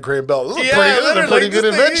Alexander Graham Bell. This is a literally, pretty like, good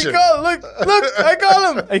this thing, invention. Look, I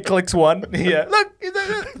call him. He clicks one. Yeah, look.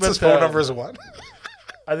 His phone number is one.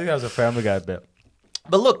 I think that was a Family Guy bit.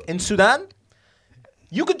 But look, in Sudan,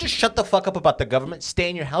 you could just shut the fuck up about the government, stay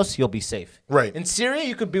in your house, you'll be safe. Right. In Syria,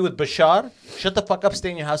 you could be with Bashar, shut the fuck up, stay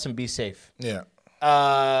in your house, and be safe. Yeah.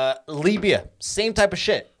 Libya, same type of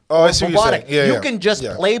shit. Oh, I see what you're saying. Yeah, you yeah. can just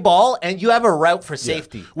Yeah. play ball, and you have a route for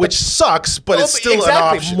safety. Which sucks, but No, it's still exactly.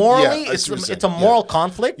 an option. Morally, Yeah, I see what you're it's a saying. moral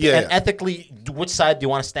conflict, Yeah, and yeah. ethically, which side do you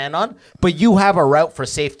want to stand on? But you have a route for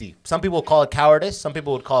safety. Some people would call it cowardice. Some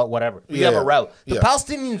people would call it whatever. You have Yeah. a route. The Yeah.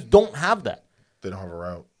 Palestinians don't have that. They don't have a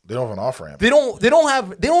route. They don't have an off ramp. They don't have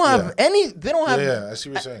Yeah. any. They don't have. Yeah, I see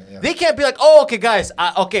what you're saying. Yeah. They can't be like, oh, okay, guys,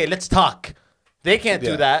 okay, let's talk. They can't do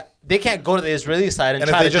Yeah. that. They can't go to the Israeli side and And if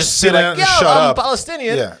try they to just just sit be like, down and yeah, shut I'm up.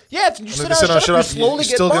 Palestinian. Yeah. Yeah, if you And sit if down they sit down and shut up, you slowly you're get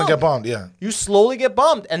still bombed. gonna get bombed. Yeah. You slowly get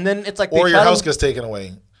bombed, and then it's like Or they your try house to, gets taken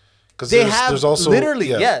away. Because they have there's also literally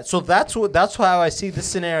yeah. So that's how I see this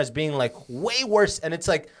scenario as being like way worse. And it's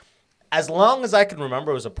like, as long as I can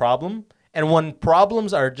remember, it was a problem. And when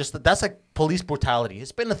problems are just that's like police brutality.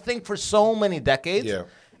 It's been a thing for so many decades. Yeah.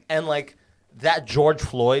 And like that George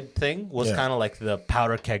Floyd thing was Yeah. kind of like the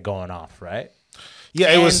powder keg going off, right? Yeah,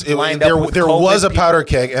 And it was. lined up with There COVID was a people. powder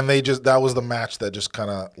keg, and that was the match that just kind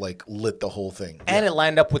of like lit the whole thing. And it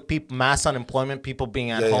lined up with people, mass unemployment, people being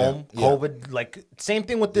at Yeah, yeah, home, yeah. COVID. Like same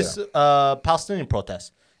thing with this Palestinian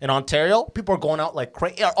protest in Ontario. People are going out like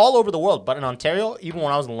crazy all over the world, but in Ontario, even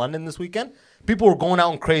when I was in London this weekend, people were going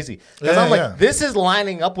out and crazy. Because Yeah, I'm like, yeah. this is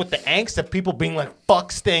lining up with the angst of people being like,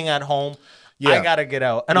 "Fuck, staying at home." Yeah. I gotta get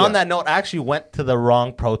out. And on that note, I actually went to the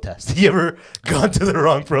wrong protest. You ever gone to the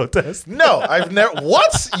wrong protest? No, I've never.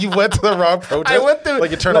 What? You went to the wrong protest? I went to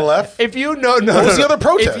like you turn left. If you know, no, What was no, the no. other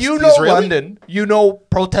protest? If you The know Israeli? London, you know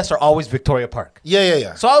protests are always Victoria Park.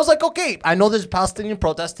 Yeah. So I was like, okay, I know there's a Palestinian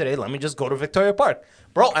protest today. Let me just go to Victoria Park.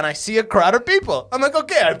 Bro, and I see a crowd of people. I'm like,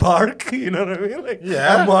 okay, I park. You know what I mean? Like,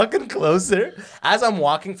 Yeah. I'm walking closer. As I'm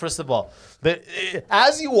walking, first of all,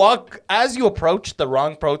 as you approach the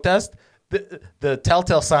wrong protest, the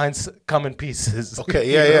telltale signs come in pieces.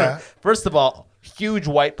 Okay, You know? yeah. First of all, huge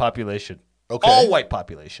white population. Okay. All white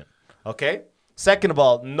population. Okay? Second of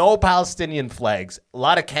all, no Palestinian flags. A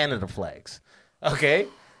lot of Canada flags. Okay?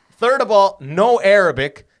 Third of all, no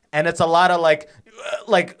Arabic. And it's a lot of like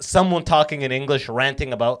someone talking in English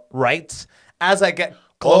ranting about rights. As I get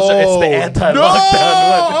closer, it's the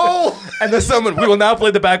anti-lockdown one. And then someone, we will now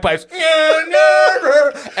play the bagpipes.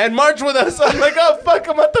 And march with us. I'm like, oh, fuck,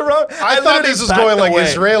 I'm at the wrong. I thought literally this was backed going like away.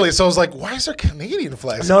 Israeli, so I was like, why is there Canadian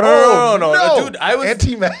flags? No, dude, I was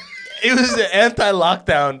anti-man. It was an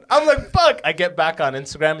anti-lockdown. I'm like, fuck. I get back on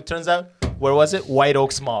Instagram. It turns out, where was it? White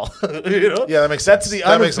Oaks Mall. You know? Yeah, that makes That's sense. the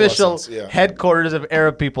That makes a lot of unofficial sense, yeah. headquarters of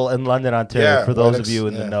Arab people in London, Ontario. Yeah, for those White of you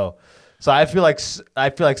in Oaks, the yeah. know. So I feel like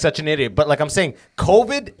such an idiot. But like I'm saying,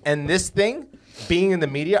 COVID and this thing being in the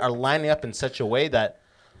media are lining up in such a way that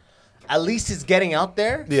at least it's getting out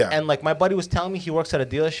there. Yeah. And like my buddy was telling me, he works at a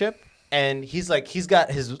dealership, and he's got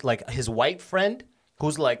his white friend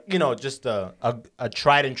who's like, you know, just a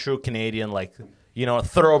tried and true Canadian, like, you know, a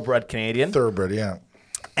thoroughbred Canadian. Thoroughbred, yeah.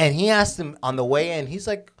 And he asked him on the way in, he's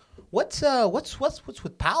like, what's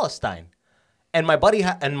with Palestine? And my buddy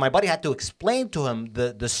had to explain to him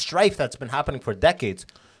the strife that's been happening for decades.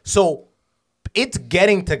 So it's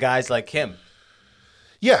getting to guys like him.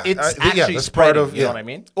 Yeah, It's yeah, actually that's part spreading, of. you know what I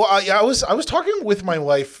mean? Well, I was talking with my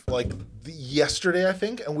wife like yesterday, I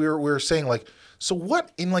think, and we were saying like, so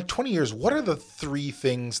what in like 20 years? What are the three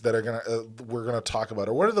things that are we're gonna talk about,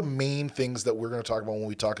 or what are the main things that we're gonna talk about when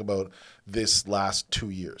we talk about this last 2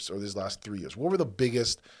 years or these last 3 years? What were the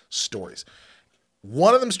biggest stories?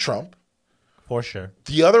 One of them's Trump. For sure.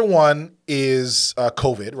 The other one is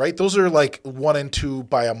COVID, right? Those are like 1 and 2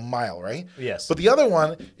 by a mile, right? Yes. But the other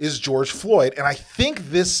one is George Floyd, and I think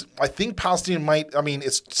Palestine might. I mean,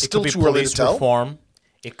 it's still too early to tell. Reform.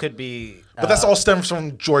 It could be. But that's all stems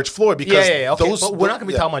from George Floyd because Okay. those. But we're not going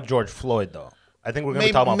to be talking about George Floyd though. I think we're going to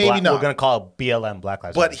be talking about maybe not. We're going to call it BLM, Black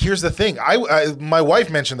Lives But Matter. here's the thing: my wife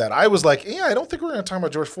mentioned that. I was like, yeah, I don't think we're going to talk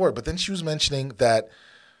about George Floyd. But then she was mentioning that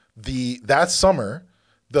that summer.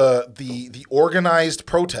 The organized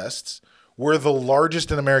protests were the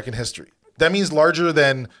largest in American history. That means larger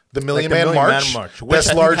than the Million Man March. which That's I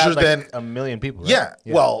think larger had, like, than a million people. Right? Yeah.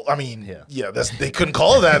 Well, I mean, Yeah. they couldn't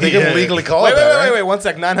call it that. They couldn't legally call it Wait, that. right? Wait, 1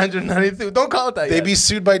 sec. 992. Don't call it that. They'd yet. be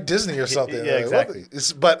sued by Disney or something. Yeah, Like, exactly.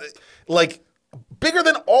 But like bigger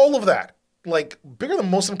than all of that. Like bigger than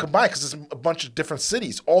most of them combined because it's a bunch of different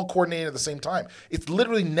cities all coordinated at the same time. It's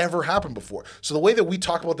literally never happened before. So the way that we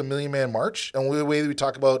talk about the Million Man March and the way that we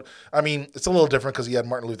talk about, I mean, it's a little different because you had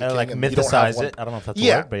Martin Luther And King. like and you don't have mythicize one- it. I don't know if that's a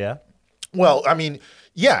Yeah. word, but yeah. Well, I mean,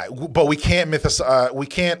 yeah, but we can't mythicize. We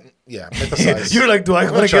can't, mythicize. You're like, do I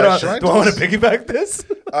want to try- get on? should I Do I do want to this? piggyback this?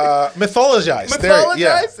 Mythologize.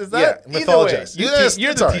 Mythologize? Is that- yeah, either mythologize. way, you're it's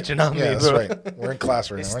the all right. teacher, not yeah, me, that's bro. right. We're in class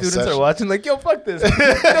right now. We're in Students are session. watching like, yo, fuck this. He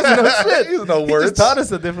doesn't know shit. He doesn't know He words. just taught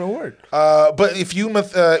us a different word. But if you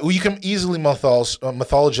you can easily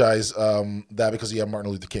mythologize that because you have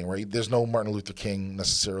Martin Luther King, right? There's no Martin Luther King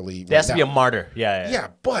necessarily. There has to right be a now. martyr. Yeah. Yeah,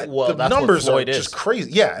 but Well, the that's what numbers are Floyd is. just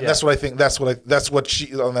crazy. Yeah, and Yeah. that's what I think. That's what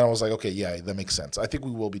she. And then I was like, okay, yeah, that makes sense. I think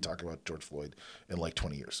we will be talking about George Floyd in like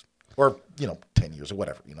 20 years, or 10 years, or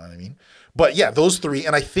whatever. You know what I mean? But yeah, those three,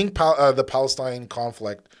 and I think the Palestine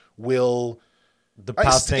conflict will. The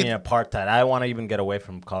Palestinian apartheid. I want to even get away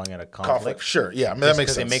from calling it a conflict. Sure, yeah, I mean, that Just makes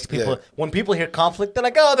 'cause sense. It makes people. Yeah. When people hear conflict, they're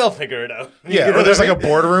like, "Oh, they'll figure it out." Yeah, You know or there's what like I a mean?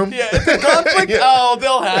 boardroom. Yeah, it's a conflict. Yeah. Oh,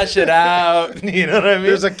 they'll hash it out. You know what I mean?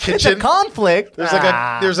 There's a It's kitchen. a conflict. There's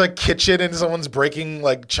there's a kitchen and someone's breaking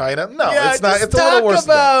like china. No, Yeah, it's not. just It's a little talk worse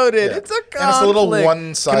about than that. it. Yeah. It's a conflict. And it's a little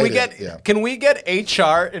one-sided. Can we get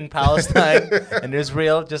HR in Palestine and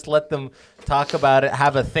Israel? Just let them talk about it.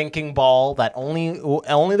 Have a thinking ball that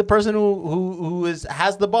only the person who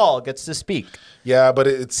has the ball gets to speak. Yeah, but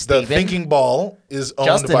it's the Steven? thinking ball is owned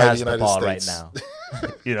Justin by has the the United ball States right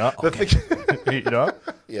now. You know, The thing- you know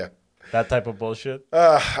yeah. that type of bullshit.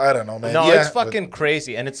 I don't know, man. No, yeah, it's fucking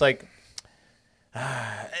crazy, and it's like,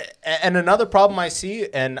 and another problem I see,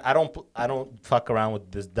 and I don't fuck around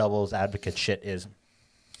with this devil's advocate shit is,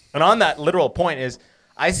 and on that literal point is,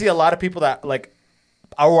 I see a lot of people that like,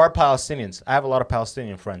 are Palestinians. I have a lot of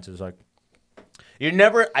Palestinian friends who's like,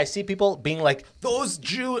 I see people being like, those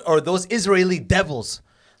Jew or those Israeli devils.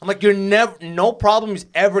 I'm like, no problem is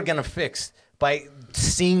ever going to fix by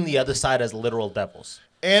seeing the other side as literal devils.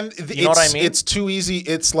 And you know what I mean? It's too easy.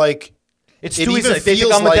 It's like... It's too easy. Like, they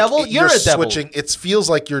think I'm a devil? You're a devil. It feels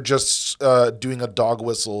like you're just doing a dog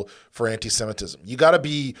whistle for anti-Semitism. You got to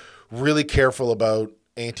be really careful about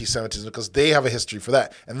anti-Semitism because they have a history for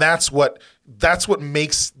that, and that's what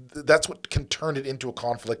can turn it into a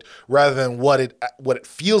conflict rather than what it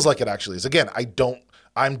feels like it actually is. Again,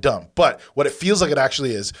 I'm dumb, but what it feels like it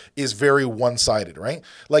actually is very one-sided, right?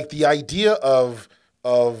 Like the idea of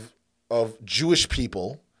Jewish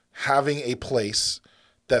people having a place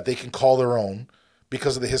that they can call their own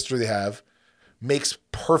because of the history they have makes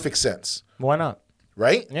perfect sense. Why not?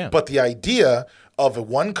 Right? Yeah. But the idea of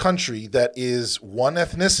one country that is one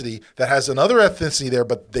ethnicity that has another ethnicity there,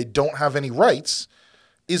 but they don't have any rights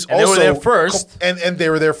is and also... they were there first. And they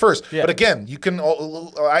were there first. Yeah. But again, you can...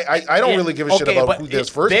 I don't really give a shit about who there's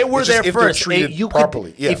first. They were there first. If they're treated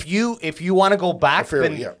properly. Yeah. If you want to go back,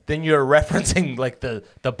 then you're referencing like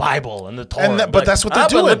the Bible and the Torah. But that's what they're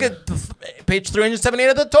doing. Look at page 378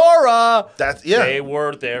 of the Torah. Yeah. They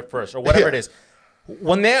were there first, or whatever it is.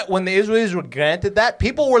 When the Israelis were granted that,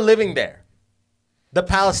 people were living there. The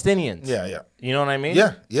Palestinians. Yeah. You know what I mean?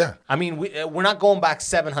 Yeah. I mean, we're not going back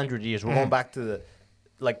 700 years. We're going back to the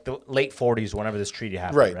late 40s, whenever this treaty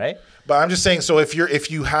happened, right? But I'm just saying, so if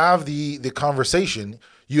you have the conversation,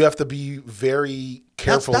 you have to be very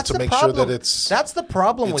careful to make sure that it's... That's the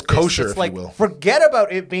problem with kosher, this. It's if like, you will. Forget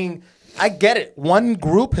about it being... I get it. One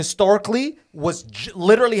group historically was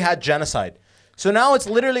literally had genocide. So now it's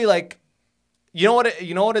literally like... You know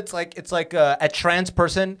what it's like? It's like a trans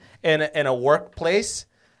person in a workplace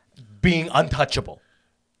being untouchable.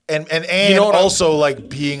 And also like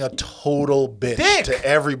being a total bitch to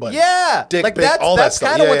everybody. Yeah. Dick, like bitch, all that's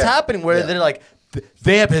that kind of what's happening where they're like,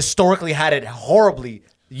 they have historically had it horribly.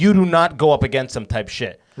 You do not go up against them type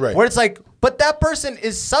shit. Right. Where it's like, but that person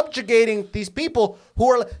is subjugating these people who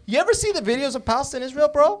are, you ever see the videos of Palestine, Israel,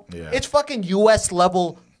 bro? Yeah. It's fucking US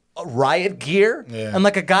level riot gear and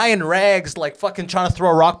like a guy in rags like fucking trying to throw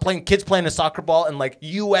a rock, kids playing a soccer ball, and like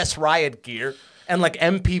US riot gear and like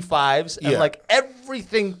MP5s and like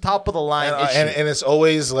everything top of the line and it's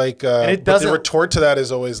always like but the retort to that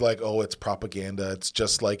is always like, oh, it's propaganda, it's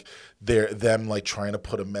just like them like trying to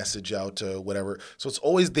put a message out to whatever. So it's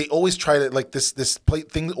always, they always try to like this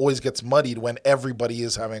thing always gets muddied when everybody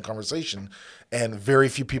is having a conversation and very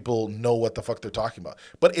few people know what the fuck they're talking about.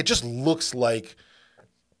 But it just looks like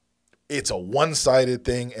it's a one-sided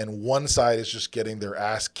thing, and one side is just getting their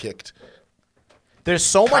ass kicked. There's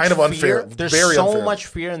so much kind of unfair. There's very so unfair. much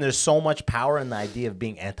fear, and there's so much power in the idea of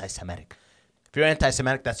being anti-Semitic. If you're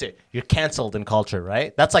anti-Semitic, that's it. You're canceled in culture,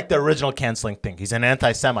 right? That's like the original canceling thing. He's an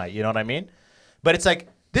anti-Semite, you know what I mean? But it's like,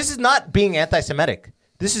 this is not being anti-Semitic.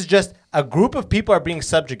 This is just a group of people are being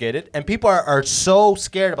subjugated, and people are so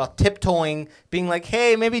scared about tiptoeing, being like,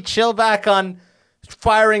 hey, maybe chill back on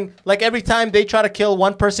firing. Like every time they try to kill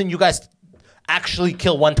one person, you guys actually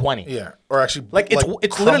kill 120. Yeah, or actually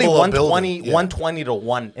it's literally 120 to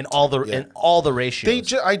 1 in all the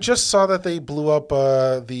ratios. I just saw that they blew up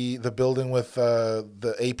the building with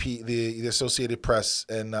the AP, the Associated Press,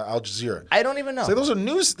 and Al Jazeera. I don't even know. So those are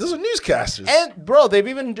newscasters. And bro, they've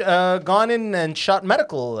even gone in and shot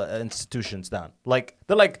medical institutions down. Like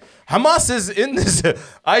they're like, Hamas is in this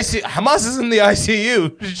Hamas is in the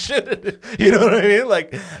ICU. Shit. You know what I mean?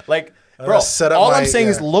 Like. Bro, all I'm saying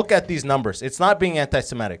is look at these numbers. It's not being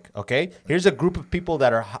anti-Semitic, okay? Here's a group of people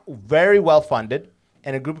that are very well-funded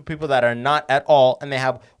and a group of people that are not at all, and they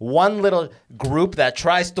have one little group that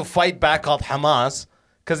tries to fight back called Hamas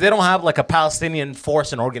because they don't have like a Palestinian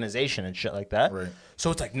force and organization and shit like that. Right.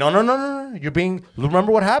 So it's like, no.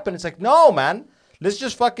 Remember what happened? It's like, no, man. Let's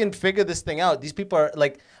just fucking figure this thing out. These people are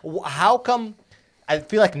like, how come? I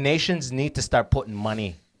feel like nations need to start putting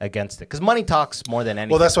money against it, because money talks more than anything.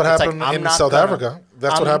 Well, that's what happened in South Africa.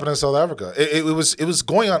 That's what happened in South Africa. It was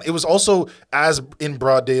going on. It was also as in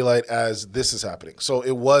broad daylight as this is happening. So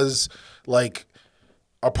it was like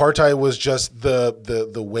apartheid was just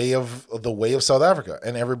the way of South Africa,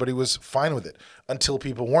 and everybody was fine with it until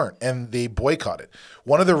people weren't, and they boycotted.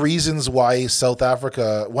 One of the reasons why South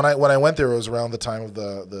Africa, when I went there, it was around the time of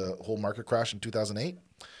the whole market crash in 2008.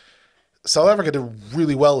 South Africa did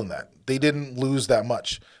really well in that. They didn't lose that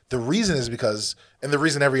much. The reason is because, and the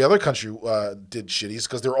reason every other country did shitty is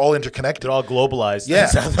because they're all interconnected. They're all globalized. Yeah,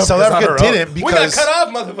 South Africa didn't because we got cut off,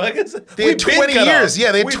 motherfuckers. They had 20 years.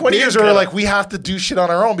 Yeah, they had 20 years where like, we have to do shit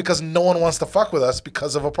on our own because no one wants to fuck with us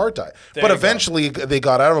because of apartheid. But eventually they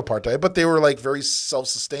got out of apartheid, but they were like very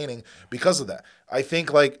self-sustaining because of that. I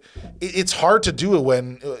think like it's hard to do it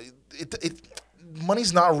when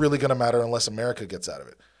money's not really going to matter unless America gets out of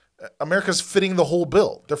it. America's fitting the whole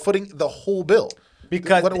bill. They're footing the whole bill.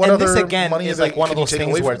 Because what and other this again money is like one of can you those take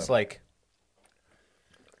things away where from it's them? like,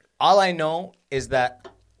 all I know is that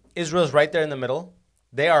Israel's right there in the middle.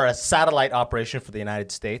 They are a satellite operation for the United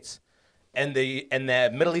States, and the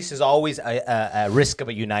Middle East is always a risk of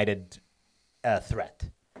a united threat.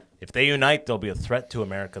 If they unite, there'll be a threat to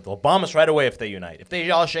America. They'll bomb us right away if they unite. If they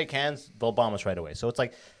all shake hands, they'll bomb us right away. So it's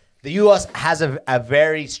like the U.S. has a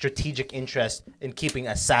very strategic interest in keeping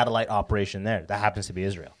a satellite operation there. That happens to be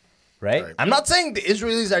Israel. Right? I'm not saying the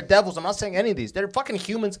Israelis are devils. I'm not saying any of these. They're fucking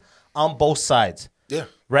humans on both sides. Yeah.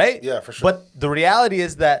 Right? Yeah, for sure. But the reality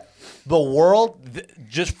is that the world,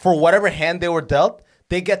 just for whatever hand they were dealt,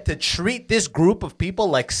 they get to treat this group of people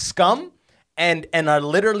like scum and are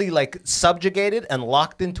literally like subjugated and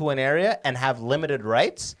locked into an area and have limited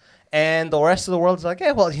rights. And the rest of the world is like,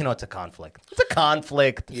 hey, well, you know, it's a conflict. It's a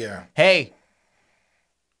conflict. Yeah. Hey,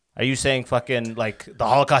 are you saying fucking like the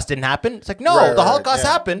Holocaust didn't happen? It's like, no, the Holocaust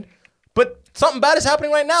happened. But something bad is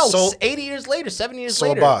happening right now. So 80 years later, 70 years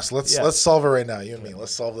later. So, boss, let's solve it right now. You and me.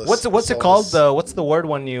 Let's solve this. What's it called? What's the word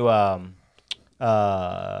when you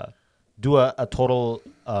do a total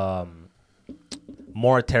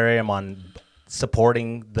moratorium on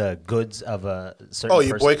supporting the goods of a certain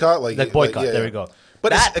person? Boycott? Like boycott. There we go.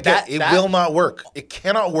 But it will not work. It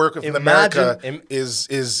cannot work if America is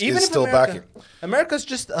still backing. America's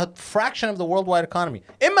just a fraction of the worldwide economy.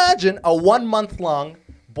 Imagine a 1 month long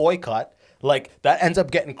boycott like that ends up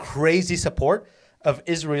getting crazy support of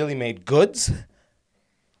Israeli made goods.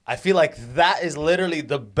 I feel like that is literally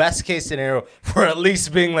the best case scenario for at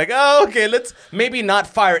least being like, oh, okay, let's maybe not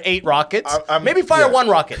fire 8 rockets. Maybe fire 1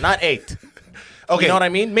 rocket, not 8. Okay. You know what I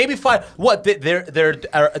mean? Maybe fire. What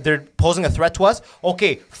they're posing a threat to us?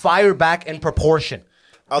 Okay, fire back in proportion.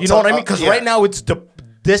 You know what I mean? Because right now it's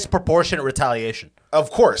disproportionate retaliation. Of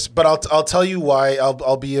course, but I'll tell you why.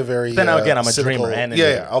 I'll be a very then again I'm a cynical, dreamer. And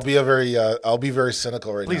I'll be very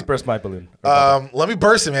cynical right now. Please burst my balloon. Let me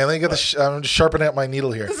burst it, man. Let me get I'm just sharpening up my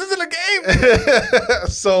needle here. This isn't a game.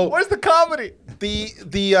 So where's the comedy?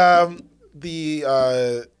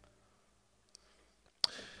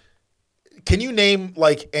 Can you name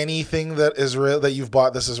like anything that you've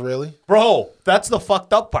bought that's Israeli? Bro, that's the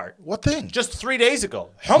fucked up part. What thing? Just 3 days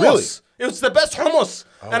ago. Hummus. Really? It was the best hummus.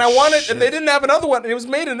 And I wanted, and they didn't have another one, and it was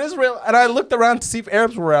made in Israel. And I looked around to see if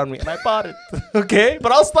Arabs were around me, and I bought it. Okay?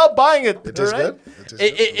 But I'll stop buying it. It tastes good?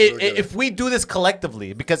 If we do this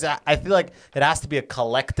collectively, because I feel like it has to be a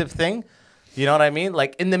collective thing. You know what I mean?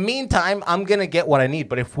 Like, in the meantime, I'm going to get what I need.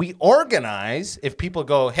 But if we organize, if people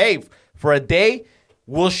go, hey, for a day,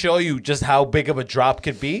 we'll show you just how big of a drop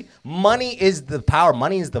could be. Money is the power.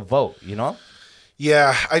 Money is the vote, you know?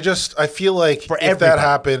 Yeah, I feel like if that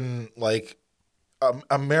happened, like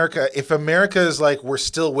America, if America is like, we're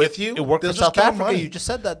still with you, it worked for South Africa. Money. You just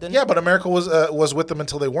said that, didn't you? Yeah, but America was with them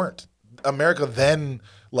until they weren't. America then,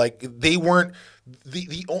 like, they weren't.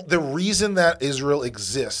 The reason that Israel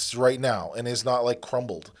exists right now and is not like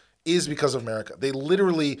crumbled is because of America. They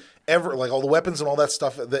literally like all the weapons and all that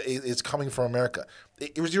stuff that is coming from America.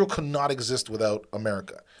 Israel could not exist without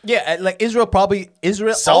America. Yeah, like South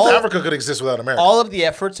Africa could exist without America. All of the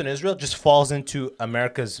efforts in Israel just falls into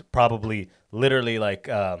America's probably literally like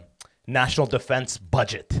national defense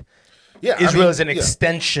budget. Yeah, Israel is an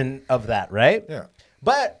extension of that, right? Yeah.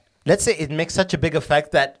 But let's say it makes such a big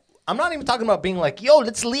effect that I'm not even talking about being like, yo,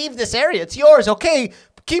 let's leave this area. It's yours. Okay,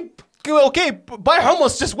 buy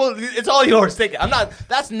hummus. It's all yours. Take it.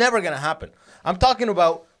 That's never gonna happen. I'm talking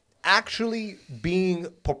about actually being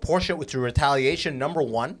proportionate with your retaliation, number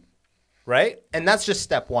one, right? And that's just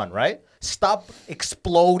step one, right? Stop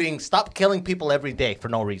exploding. Stop killing people every day for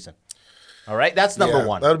no reason. All right? That's number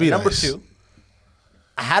one. That would be number nice. two,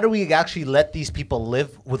 how do we actually let these people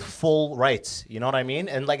live with full rights? You know what I mean?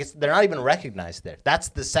 And like they're not even recognized there. That's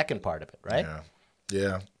the second part of it, right?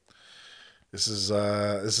 Yeah. This is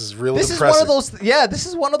really this depressing. Is one of those this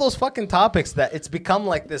is one of those fucking topics that it's become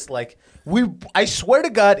like this like I swear to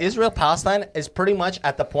God, Israel Palestine is pretty much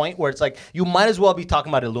at the point where it's like you might as well be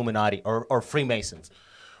talking about Illuminati or Freemasons.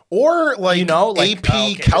 Or like, you know, like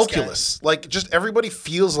AP calculus. Like just everybody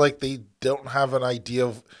feels like they don't have an idea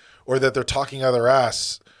of or that they're talking out of their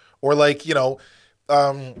ass. Or like, you know,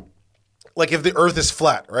 like if the Earth is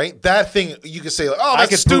flat, right? That thing you could say, like, oh, I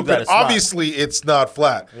that's could prove stupid. that it's not. Obviously, it's not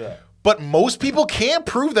flat. Yeah. But most people can't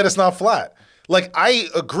prove that it's not flat. Like I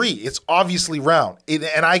agree, it's obviously round. You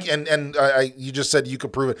just said you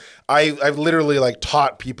could prove it. I've literally like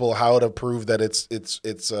taught people how to prove that it's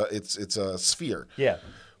a sphere. Yeah.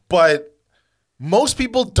 But most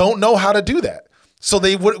people don't know how to do that. So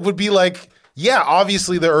they would be like, yeah,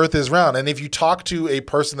 obviously the Earth is round. And if you talk to a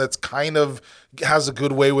person that's kind of has a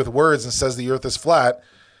good way with words and says the Earth is flat,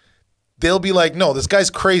 they'll be like, no, this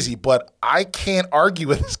guy's crazy, but I can't argue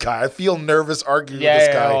with this guy. I feel nervous arguing with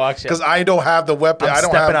this guy because I don't have the weapon. I'm I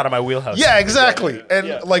don't stepping have, out of my wheelhouse. Yeah, exactly.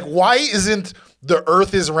 And like, why isn't the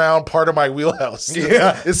Earth is round part of my wheelhouse?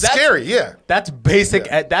 Yeah. It's scary. Yeah. That's basic.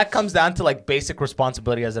 That comes down to like basic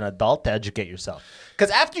responsibility as an adult to educate yourself.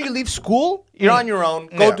 Because after you leave school, you're on your own.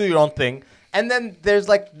 Go do your own thing. And then there's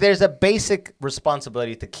a basic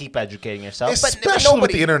responsibility to keep educating yourself. Especially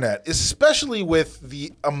with the internet, especially with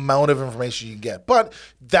the amount of information you get. But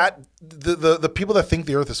that the people that think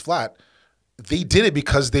the Earth is flat, they did it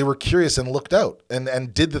because they were curious and looked out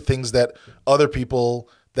and did the things that other people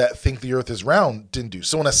that think the Earth is round didn't do.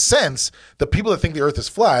 So in a sense, the people that think the Earth is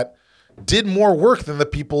flat did more work than the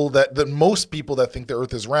people that most people that think the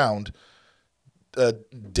Earth is round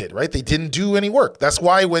did, right? They didn't do any work. That's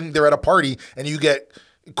why when they're at a party and you get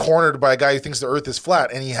cornered by a guy who thinks the Earth is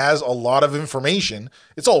flat and he has a lot of information,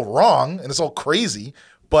 it's all wrong and it's all crazy,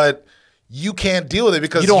 but you can't deal with it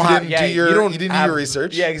because you didn't do your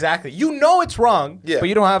research. Yeah, exactly. You know it's wrong, but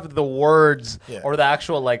you don't have the words or the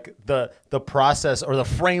actual like the process or the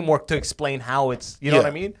framework to explain how it's. You know what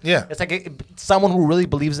I mean? Yeah. It's like someone who really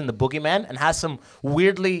believes in the boogeyman and has some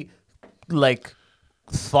weirdly like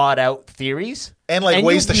thought out theories and like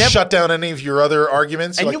ways to shut down any of your other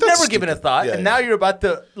arguments. And you've never given a thought, and now you're about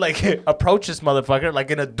to like approach this motherfucker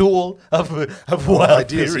like in a duel of wild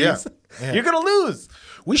ideas. theories. Yeah. You're gonna lose.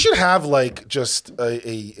 We should have like just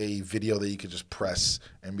a video that you could just press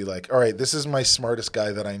and be like, all right, this is my smartest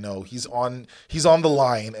guy that I know. He's on the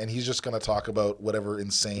line and he's just gonna talk about whatever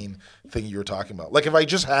insane thing you were talking about. Like if I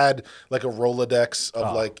just had like a Rolodex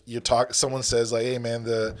of like someone says like, hey man,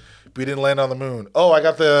 we didn't land on the moon. Oh, I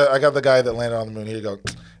got the guy that landed on the moon. Here you go.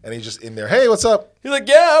 And he's just in there. Hey, what's up? He's like,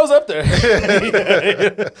 yeah, I was up there.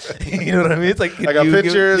 You know what I mean? It's like I got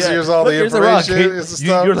pictures. Here's all the information. Here's the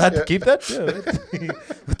stuff. You're allowed to keep that? Yeah.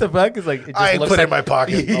 What the fuck is like? It just I looks put it like, in my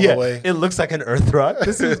pocket on the way. It looks like an Earth rock.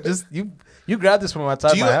 This is just you grabbed this from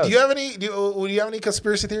outside my house. Do you have any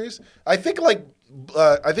conspiracy theories? I think like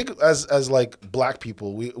as like black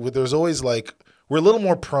people, there's always like we're a little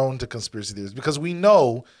more prone to conspiracy theories because we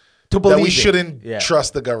know that we shouldn't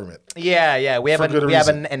trust the government. Yeah. We have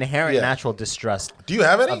an inherent natural distrust. Do you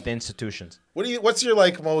have any of the institutions? What's your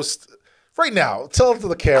like most right now? Tell it to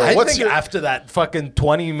the camera. I think after that fucking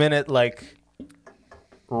 20-minute like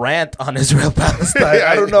rant on Israel Palestine,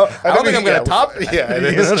 I don't know. I don't think I'm gonna top it. Yeah, it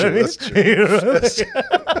is true. That's true.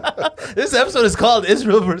 This episode is called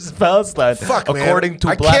Israel versus Palestine. Fuck, according to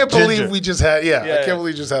I Black can't believe Ginger. we just had. I can't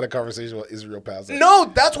believe we just had a conversation about Israel Palestine. No,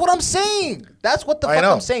 that's what I'm saying. That's what the fuck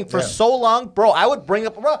I'm saying. For so long, bro, I would bring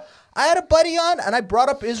up. Bro, I had a buddy on, and I brought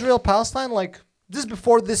up Israel Palestine like this is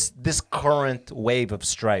before this current wave of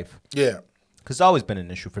strife. Yeah, because it's always been an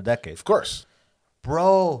issue for decades. Of course,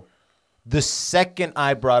 bro. The second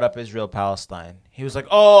I brought up Israel Palestine, he was like,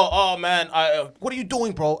 "Oh man, what are you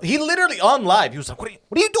doing, bro?" He literally on live, he was like, "What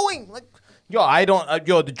are you doing?" Like,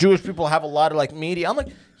 the Jewish people have a lot of like media. I'm like,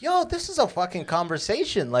 yo, this is a fucking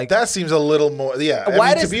conversation. Like that seems a little more. Yeah,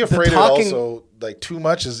 why to be afraid of it also like too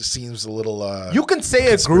much seems a little. You can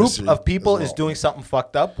say a group of people is doing something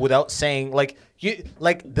fucked up without saying like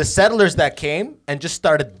the settlers that came and just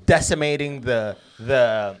started decimating the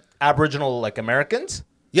Aboriginal like Americans.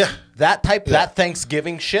 Yeah, that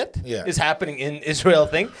Thanksgiving shit is happening in Israel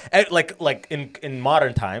thing, and like in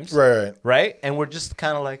modern times, right, and we're just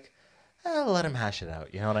kind of like, let him hash it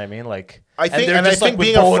out. You know what I mean? Like, I think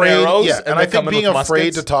being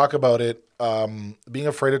afraid to talk about it,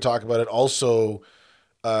 also,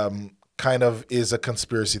 kind of is a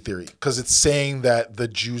conspiracy theory because it's saying that the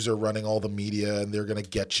Jews are running all the media and they're gonna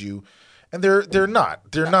get you, and they're not.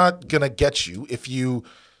 They're not gonna get you if you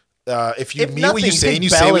mean what you say and you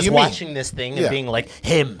say what you mean. Watching this thing and being like,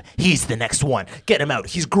 he's the next one. Get him out.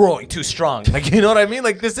 He's growing too strong. Like, you know what I mean?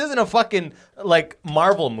 Like, this isn't a fucking like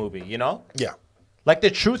Marvel movie, you know? Yeah. Like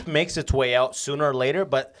the truth makes its way out sooner or later,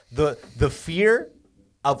 but the fear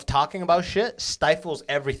of talking about shit stifles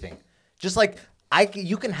everything. Just like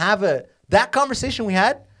you can have that conversation we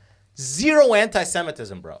had, zero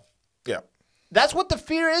anti-Semitism, bro. Yeah. that's what the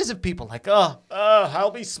fear is of people. Like,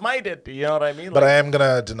 I'll be smited. You know what I mean? But Like, I am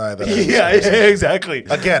gonna deny that. yeah, exactly.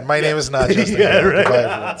 Again, my name is not Justin. Yeah, Gayle. right. Goodbye,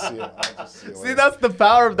 everyone. See ya. I'll just see you See, later. that's the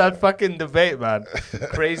power of that fucking debate, man.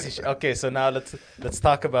 Crazy shit. Okay, so now let's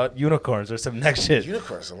talk about unicorns or some next shit.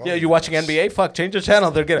 Unicorns. I love Yeah, you watching NBA? Fuck, change the channel.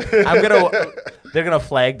 They're gonna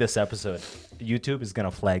flag this episode. YouTube is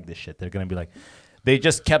gonna flag this shit. They're gonna be like, they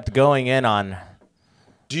just kept going in on.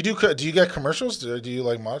 Do you get commercials? Do you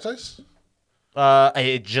like monetize?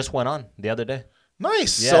 It just went on the other day.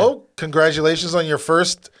 Nice. Yeah. So, congratulations on your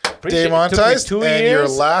first Appreciate day it. It took me monetized 2 and years,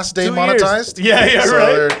 your last day 2 years. monetized. Yeah, so right.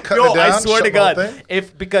 They're cutting No, it down, I swear to shutting the whole God,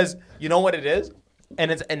 thing? because you know what it is,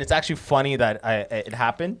 and it's actually funny that it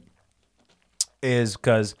happened, is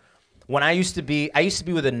because when I used to be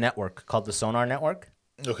with a network called the Sonar Network,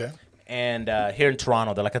 Okay. and here in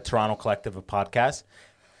Toronto, they're like a Toronto collective of podcasts,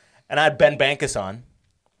 and I had Ben Bankus on.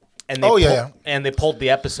 And and they pulled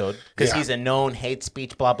the episode because Yeah. he's a known hate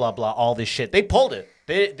speech, blah blah blah, all this shit. They pulled it.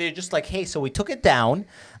 They're just like, hey, so we took it down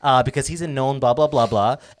because he's a known blah blah blah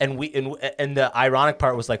blah. And the ironic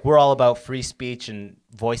part was like, we're all about free speech and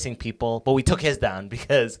voicing people, but we took his down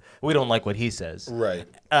because we don't like what he says. Right.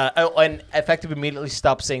 And effective immediately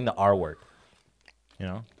stopped saying the R word. You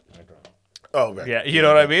know. Oh, right. Yeah, you know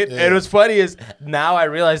what I mean? Yeah. And what's funny is now I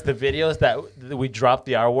realize the videos that we dropped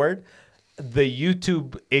the R word, the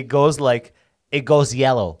YouTube, it goes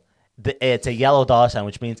yellow. It's a yellow dollar sign,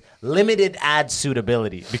 which means limited ad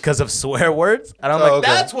suitability because of swear words. And I'm like, okay.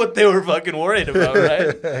 that's what they were fucking worried about,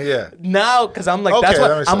 right? Yeah. Now, because I'm like, Okay, that's that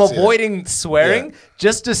what makes I'm sense, yeah. avoiding swearing Yeah.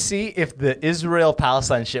 just to see if the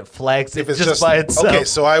Israel-Palestine shit flags it If it's just by itself. Okay,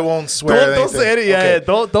 so I won't swear. Don't say it. Yeah, Okay.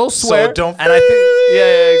 yeah. Don't swear. So don't. And I think,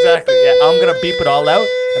 yeah, exactly. Yeah, I'm gonna beep it all out,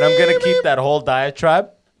 and I'm gonna keep that whole diatribe.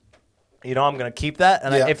 You know, I'm gonna keep that,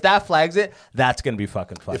 and Yeah. if that flags it, that's gonna be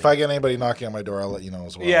fucking funny. If I get anybody knocking on my door, I'll let you know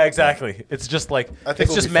as well. yeah, exactly. It's just like I think it's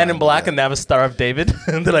we'll just be Men fine in Black, with that. and they have a Star of David,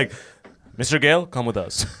 and they're like, "Mr. Gayle, come with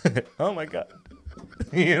us." Oh my god.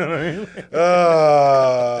 You know what I mean?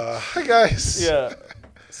 Hi guys. Yeah.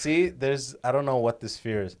 See, I don't know what this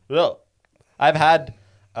fear is. Look, I've had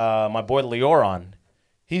my boy Lior on.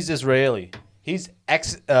 He's Israeli. He's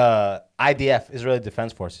ex IDF, Israeli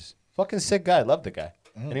Defense Forces. Fucking sick guy. Love the guy.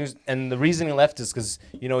 And the reason he left is because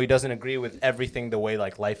he doesn't agree with everything the way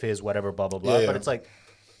like life is, whatever, blah blah blah. Yeah. But it's like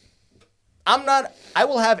I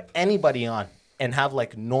will have anybody on and have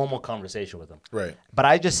like normal conversation with them. Right. But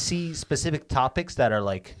I just see specific topics that are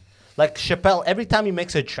like Chappelle. Every time he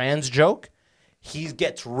makes a trans joke, he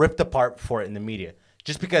gets ripped apart for it in the media.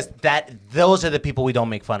 Just because those are the people we don't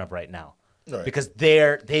make fun of right now. Right. Because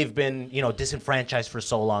they've been disenfranchised for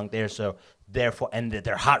so long. Therefore, and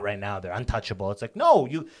they're hot right now. They're untouchable. It's like, no,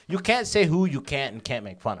 you can't say who you can't and can't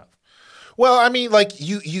make fun of. Well, I mean, like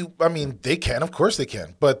I mean, they can, of course they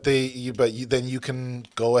can, but then you can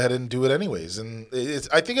go ahead and do it anyways. And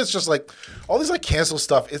I think it's just like all these like cancel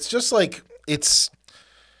stuff. It's just like it's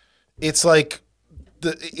like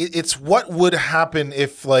it's what would happen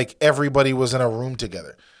if like everybody was in a room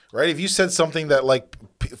together, right? If you said something that like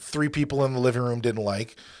three people in the living room didn't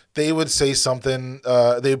like, they would say something.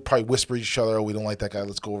 They would probably whisper to each other, "Oh, we don't like that guy.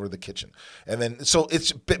 Let's go over to the kitchen." And then, so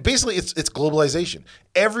it's basically it's globalization.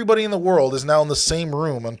 Everybody in the world is now in the same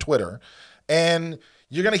room on Twitter, and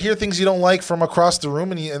you're gonna hear things you don't like from across the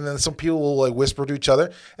room, and then some people will like whisper to each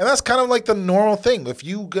other, and that's kind of like the normal thing. If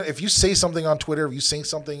you say something on Twitter, if you say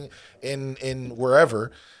something in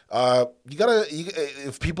wherever,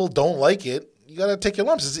 if people don't like it, you gotta take your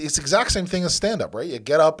lumps. It's the exact same thing as stand up, right? You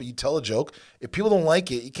get up, you tell a joke. If people don't like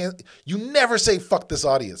it, you never say fuck this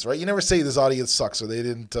audience, right? You never say this audience sucks or they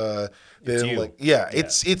didn't like. Yeah,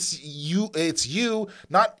 it's you.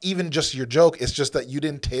 Not even just your joke. It's just that you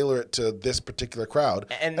didn't tailor it to this particular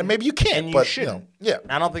crowd, and maybe you can't. And you but shouldn't. yeah.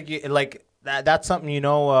 I don't think you like that. That's something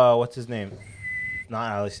what's his name?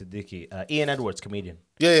 Not Ali Siddiqui. Ian Edwards, comedian.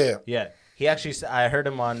 Yeah. Yeah, he actually. I heard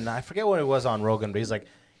him on. I forget what it was on Rogan, but he's like.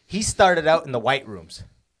 He started out in the white rooms.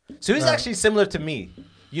 So he's actually similar to me.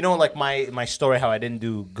 Like my story, how I didn't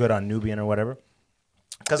do good on Nubian or whatever.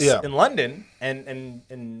 Because in London and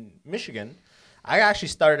in Michigan, I actually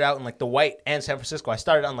started out in like the white and San Francisco. I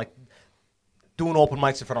started on like doing open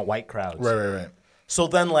mics in front of white crowds. Right. So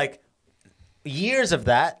then like years of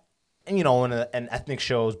that, and in ethnic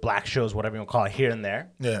shows, black shows, whatever you want to call it, here and there.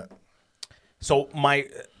 Yeah. So my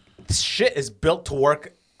shit is built to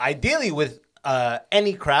work ideally with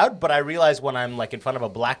any crowd, but I realize when I'm like in front of a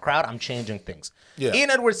black crowd, I'm changing things. Yeah.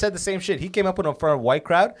 Ian Edwards said the same shit. He came up in front of a white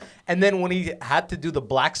crowd, and then when he had to do the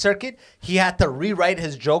black circuit, he had to rewrite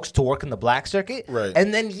his jokes to work in the black circuit. Right.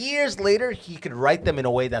 And then years later, he could write them in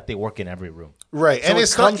a way that they work in every room. Right. So And it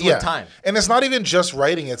it's comes not, with time. And it's not even just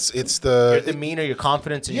writing. It's Your demeanor, your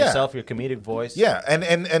confidence in Yeah. yourself, your comedic voice. Yeah, and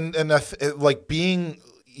like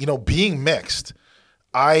being mixed,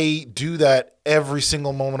 I do that every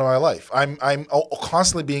single moment of my life. I'm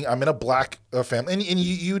constantly I'm in a black family, and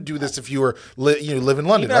you do this if you live in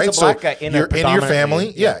London, Even as right? a black guy in a you're in your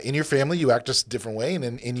family, predominantly- in your family you act just a different way,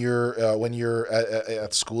 and in your when you're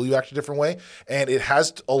at school you act a different way, and it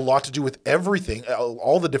has a lot to do with everything,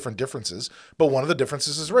 all the different differences. But one of the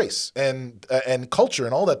differences is race and culture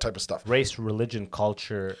and all that type of stuff. Race, religion,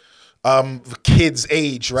 culture. The kid's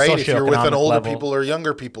age, right? If you're with an Socioeconomic older level. people or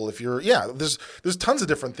younger people, there's tons of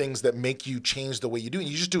different things that make you change the way you do it.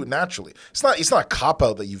 You just do it naturally. It's not a cop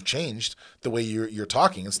out that you've changed the way you're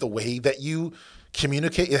talking. It's the way that you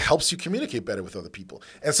communicate. It helps you communicate better with other people.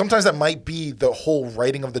 And sometimes that might be the whole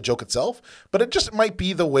writing of the joke itself, but it just might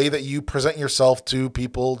be the way that you present yourself to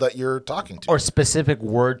people that you're talking to. Or specific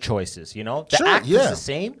word choices, The Sure, act yeah. is the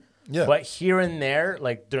same. Yeah. But here and there,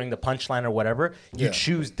 like during the punchline or whatever, you Yeah.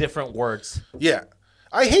 choose different words. Yeah.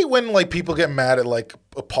 I hate when like people get mad at like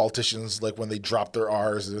politicians, like when they drop their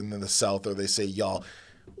R's in the South or they say y'all.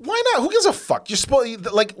 Why not? Who gives a fuck? You're supposed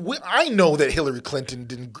like I know that Hillary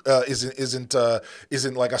Clinton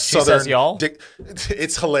isn't like a She southern says y'all?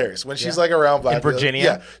 It's hilarious when she's Yeah. like around black In people.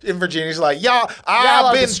 Virginia? Yeah, in Virginia, she's like, y'all, Y'all I've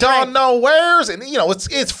are been the done strength. nowheres, and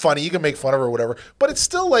it's funny. You can make fun of her or whatever, but it's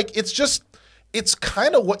still like it's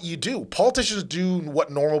kind of what you do. Politicians do what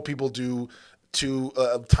normal people do to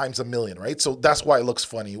times a million, right? So that's why it looks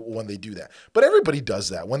funny when they do that. But everybody does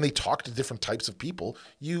that. When they talk to different types of people,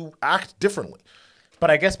 you act differently. But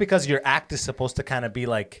I guess because your act is supposed to kind of be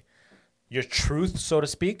like your truth, so to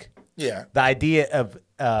speak. Yeah. The idea of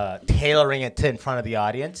tailoring it to in front of the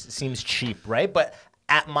audience seems cheap, right? But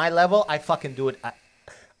at my level, I fucking do it.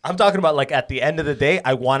 I'm talking about like at the end of the day,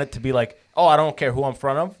 I want it to be like, oh, I don't care who I'm in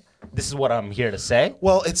front of. This is what I'm here to say.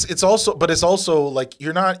 Well, it's also like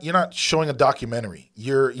you're not showing a documentary.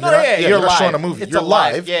 You're No, not you're not live. showing a movie. It's You're a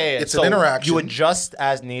live. live. Yeah. It's So an interaction. You adjust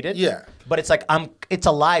as needed. Yeah. But it's like it's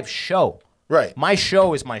a live show. Right. My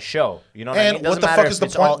show is my show. You know what I mean? And Doesn't what the matter fuck if is the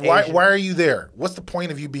it's all point? Why Asian. are you there? What's the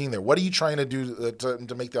point of you being there? What are you trying to do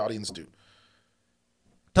to make the audience do?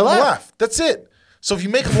 To laugh. That's it. So if you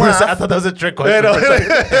make them For a second, I laugh, thought that was a trick question. I know. for a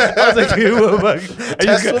second. I was like,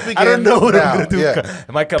 Test will I don't begin know what now. I'm going to do. Yeah.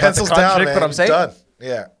 Am I about pencils to down, contradict man. what I'm saying? Done.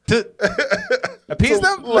 Yeah. To appease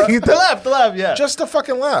them? Like, to laugh, yeah. Just to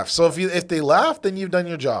fucking laugh. So if they laugh, then you've done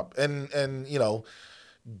your job. And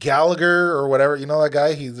Gallagher or whatever, that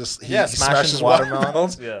guy, he smashing smashes watermelons.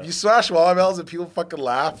 watermelons. Yeah. You smash watermelons and people fucking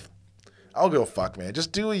laugh. I'll go fuck, man.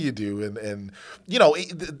 Just do what you do, and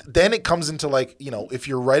then it comes into like if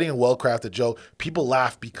you're writing a well-crafted joke, people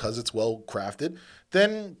laugh because it's well-crafted.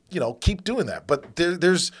 Then keep doing that. But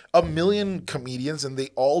there's a million comedians, and they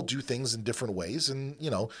all do things in different ways. And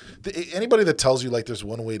anybody that tells you like there's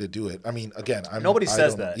one way to do it, I mean, again, Nobody I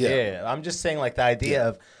says don't- that. Yeah. Yeah. I'm just saying like the idea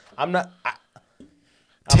of I'm not.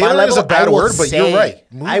 Tailoring is a bad word, but you're right.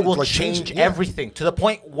 I will Like, change yeah. everything to the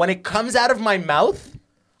point when it comes out of my mouth,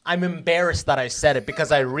 I'm embarrassed that I said it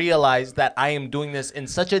because I realize that I am doing this in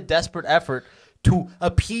such a desperate effort to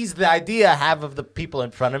appease the idea I have of the people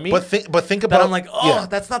in front of me. But think that about. I'm like, oh,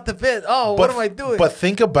 that's not the bit. Oh, what am I doing? But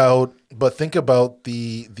think about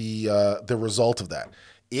the result of that.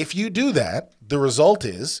 If you do that, the result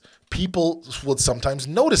is people would sometimes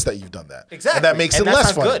notice that you've done that. Exactly. And that makes And it that's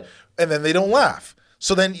less not funny. good. And then they don't laugh.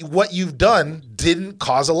 So then what you've done didn't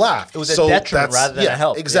cause a laugh. It was a detriment rather than a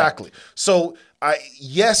help. Yeah. Exactly. So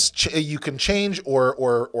you can change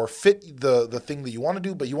or fit the thing that you want to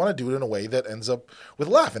do, but you want to do it in a way that ends up with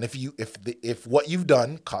a laugh. And if what you've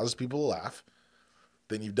done causes people to laugh,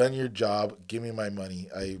 then you've done your job. Give me my money.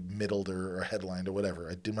 I middled or headlined or whatever.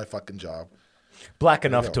 I did my fucking job. Black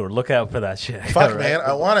Enough Tour. Look out for that shit. Fuck, Right? man.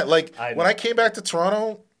 I want it. Like, when I came back to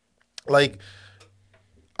Toronto, like,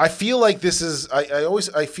 I feel like this is,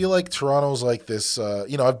 I feel like Toronto's like this,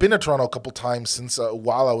 I've been to Toronto a couple times since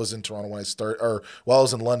while I was in Toronto while I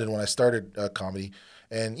was in London when I started comedy.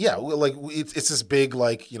 And yeah, like, it's this big,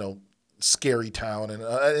 like, scary town. And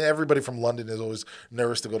everybody from London is always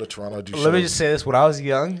nervous to go to Toronto to do shows. Let me just say this. When I was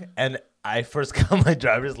young and I first got my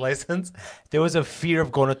driver's license, there was a fear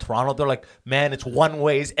of going to Toronto. They're like, man, it's one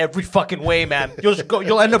ways every fucking way, man.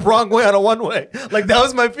 You'll end up wrong way on a one way. Like that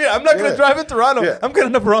was my fear. I'm not gonna drive in Toronto. Yeah. I'm gonna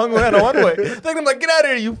end up wrong way on a one way. I'm like, get out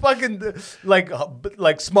of here, you fucking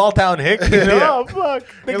like small town hick. You know? Yeah. Oh fuck.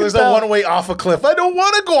 They There's can that tell. one way off a cliff. I don't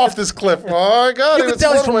want to go off this cliff. Oh my god! You can it's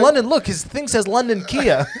tell he's one from way. London. Look, his thing says London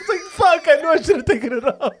Kia. It's like, fuck, I knew I should have taken it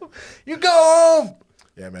off. You go home.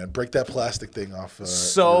 Yeah, man, break that plastic thing off.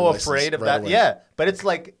 So your license afraid of right that. away. Yeah, but it's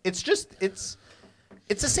like it's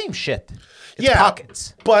the same shit. It's Yeah,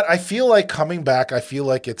 pockets. But I feel like coming back, I feel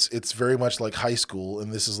like it's very much like high school,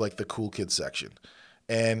 and this is like the cool kids section.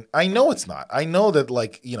 And I know it's not. I know that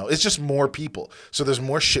it's just more people. So there's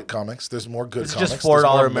more shit comics. There's more good It's comics. just there's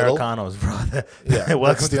 $4 more middle. Americanos, bro. Yeah, Welcome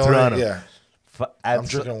that's to the only. Toronto. Yeah, I'm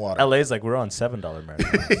drinking water. LA's like we're on $7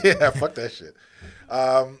 Americanos. yeah, fuck that shit.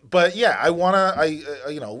 But yeah, I wanna.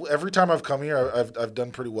 Every time I've come here, I've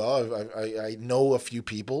done pretty well. I know a few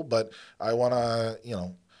people, but I wanna.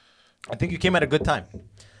 I think you came at a good time.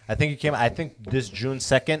 I think this June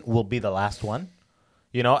 2nd will be the last one.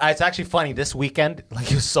 You know, it's actually funny. This weekend,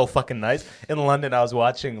 like, it was so fucking nice. In London, I was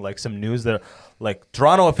watching, like, some news that, like,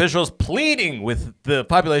 Toronto officials pleading with the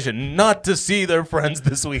population not to see their friends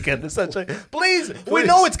this weekend. Essentially, please, we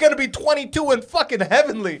know it's going to be 22 and fucking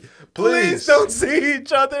heavenly. Please don't see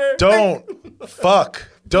each other. Don't fuck.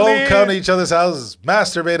 Don't Please. come to each other's houses.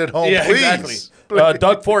 Masturbate at home, Yeah, please. exactly.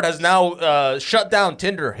 Doug Ford has now shut down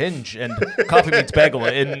Tinder, Hinge, and Coffee Meets Bagel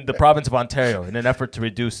in the province of Ontario in an effort to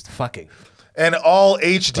reduce fucking. And all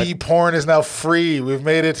HD porn is now free. We've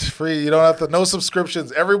made it free. You don't have to. No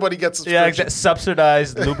subscriptions. Everybody gets Yeah, subscriptions.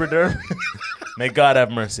 subsidized Lubriderm. May God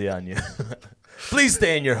have mercy on you. Please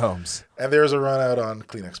stay in your homes. And there's a run out on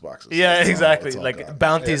Kleenex boxes. Yeah, That's all- exactly. that's all Like gone.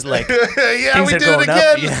 bounties, like yeah, things we are did going it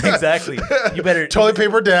up. again. Yeah, exactly. You better Toilet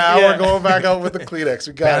paper down. Yeah. We're going back out with the Kleenex.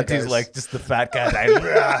 We got bounties it, guys. like just the fat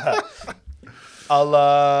guy.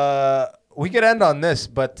 We could end on this,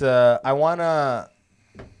 but I wanna.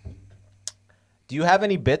 Do you have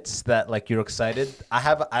any bits that like you're excited?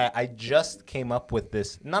 I just came up with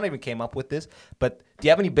this. Not even came up with this, but do you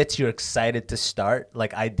have any bits you're excited to start?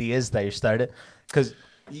 Like ideas that you started? Because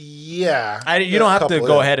Yeah. you don't have to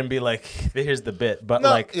go ahead and be like, here's the bit, but No,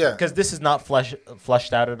 like, yeah. because this is not flushed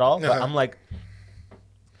out at all. But Uh-huh. I'm like,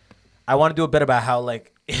 I want to do a bit about how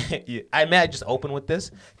like, I may just open with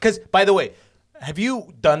this because, by the way, have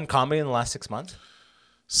you done comedy in the last 6 months?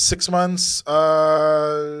 6 months.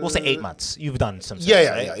 We'll say 8 months. You've done some. Yeah, sets,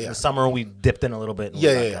 yeah, right? yeah, yeah. In the summer we dipped in a little bit. And Yeah,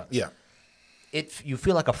 we're yeah, back yeah, out. yeah. You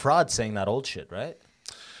feel like a fraud saying that old shit, right?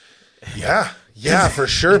 Yeah, for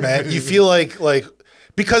sure, man. You feel like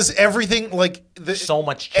because everything So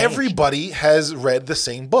much changed. everybody has read the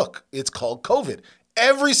same book. It's called COVID.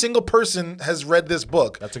 Every single person has read this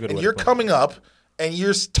book. That's a good and way to you're put it. coming up and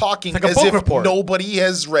you're talking It's like a as book if report. nobody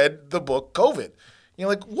has read the book COVID. You're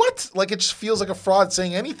like, what? Like, it just feels like a fraud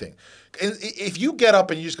saying anything. And if you get up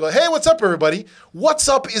and you just go, hey, what's up, everybody? What's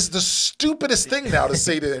up is the stupidest thing now to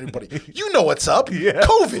say to anybody. You know what's up. Yeah.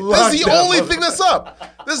 COVID. That's the Lockdown, only thing that's up.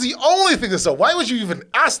 This is the only thing that's up. Why would you even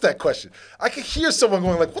ask that question? I could hear someone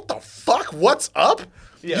going like, what the fuck? What's up?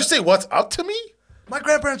 Yeah. You say what's up to me? My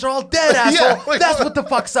grandparents are all dead, Yeah, asshole. like, That's what- what the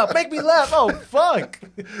fuck's up. Make me laugh. Oh, fuck.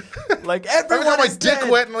 Like, I haven't everyone had my is dick dead.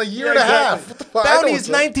 wet in a year and a half. What the fuck? I know Bounty is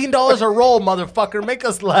what's up. $19 a roll, motherfucker. Make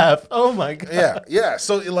us laugh. Oh, my God. Yeah.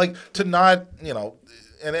 So like to not,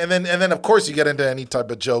 and then of course you get into any type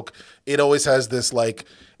of joke, it always has this like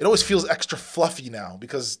it always feels extra fluffy now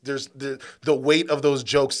because there's the weight of those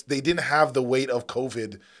jokes. They didn't have the weight of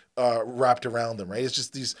COVID wrapped around them, right? It's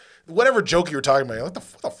just these whatever joke you were talking about. You're like,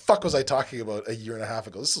 what the fuck was I talking about a year and a half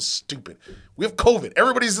ago? This is stupid. We have COVID.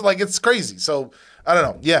 Everybody's like, it's crazy. So I don't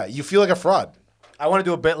know. Yeah, you feel like a fraud. I want to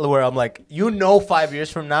do a bit where I'm like, 5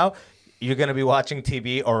 years from now, you're going to be watching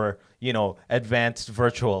TV or, advanced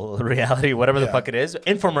virtual reality, whatever the Yeah. fuck it is.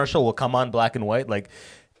 Infomercial will come on black and white. Like,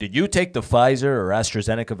 did you take the Pfizer or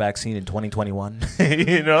AstraZeneca vaccine in 2021?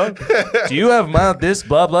 Do you have mild this,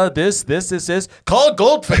 blah, blah, this? Call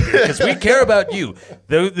Goldfinger because we care about you.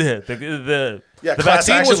 The Yeah, the class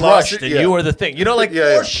vaccine action was lawsuit, rushed and yeah. you were the thing. For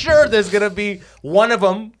Yeah. sure there's going to be one of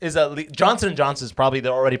them is at least Johnson & Johnson's probably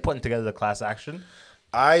they're already putting together the class action.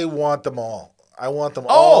 I want them all. I want them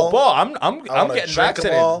all. Oh, well, I'm I wanna getting drink 'em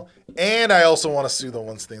vaccinated. all, and I also want to sue them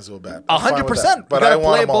once things go bad. I'm fine with 100%. that, But you I gotta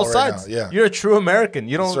want play them all both right sides. now. Yeah. You're a true American.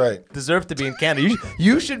 You don't That's right. deserve to be in Canada.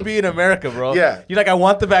 You should be in America, bro. Yeah. You're like, I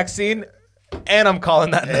want the vaccine, and I'm calling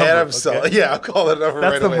that number. And I'm okay? selling. Yeah, I'll call it over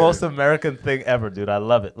That's right the away. most American thing ever, dude. I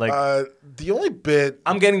love it. Like, The only bit.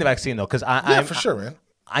 I'm getting the vaccine though, because Yeah, for sure, man.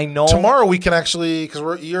 I know Tomorrow we can actually,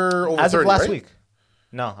 because you're over as 30, of last right? week.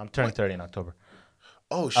 No, I'm turning 30 in October.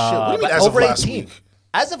 Oh shit! What do you mean but as of over last 18. week?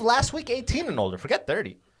 As of last week, 18 and older. Forget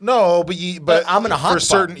 30. No, but I'm in a for hotspot.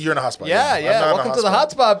 certain you're in a hotspot. Yeah, I'm yeah. not in a Welcome to the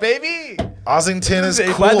hotspot, baby. Ossington is Hey,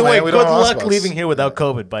 cool, by the way, man. We good don't have luck hotspots. leaving here without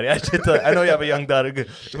COVID, buddy. I know you have a young daughter. Good.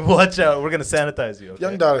 Watch out. We're gonna sanitize you. Okay?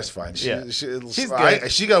 Young daughter's fine. Yeah. She's She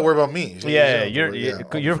good. got to worry about me. Yeah, I'll you're be fine.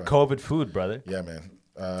 COVID food, brother. Yeah, man.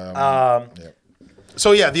 Yeah.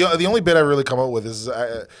 So yeah, the only bit I really come up with is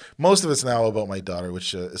most of it's now about my daughter,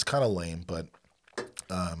 which is kind of lame, but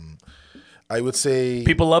I would say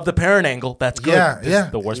People love the parent angle. That's good. Yeah, This is yeah.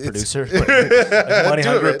 the worst It's- producer. Like Money Do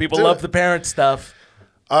hungry. it, People do love it. the parent stuff.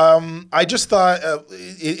 I just thought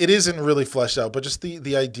it isn't really fleshed out, but just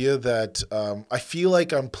the idea that I feel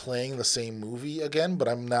like I'm playing the same movie again, but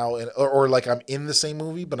I'm now or like I'm in the same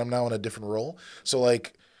movie, but I'm now in a different role. So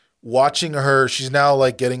like watching her, she's now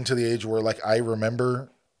like getting to the age where like I remember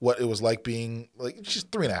what it was like being like she's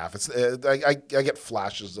 3.5. It's I get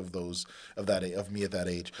flashes of me at that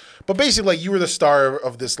age. But basically, like you were the star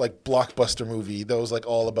of this like blockbuster movie that was like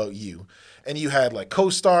all about you. And you had like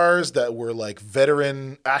co-stars that were like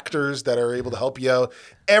veteran actors that are able to help you out.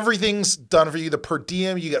 Everything's done for you. The per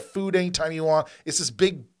diem, you get food anytime you want. It's this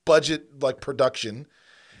big budget like production.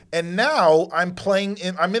 And now I'm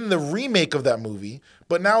in the remake of that movie,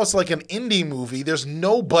 but now it's like an indie movie. There's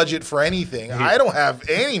no budget for anything. I don't have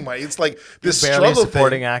any money. It's like this Barely struggle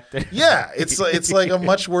supporting thing. actor. Yeah, it's like a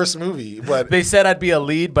much worse movie. But They said I'd be a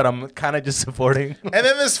lead, but I'm kind of just supporting. and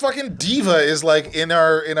then this fucking diva is like in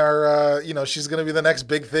our she's gonna be the next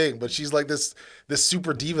big thing, but she's like this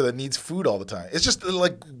super diva that needs food all the time. It's just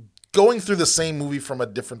like going through the same movie from a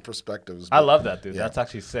different perspective. I love that, dude. Yeah. That's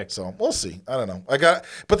actually sick. So we'll see. I don't know.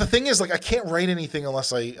 But the thing is, like, I can't write anything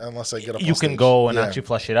unless I get up. You on can stage. go and Yeah. actually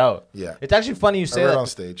flush it out. Yeah. It's actually funny you I say write that on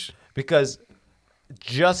stage. because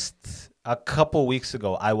just a couple weeks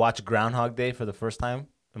ago, I watched Groundhog Day for the first time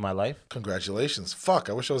in my life. Congratulations. Fuck,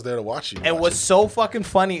 I wish I was there to watch you. And watch what's it. so fucking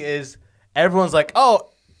funny is everyone's like, oh,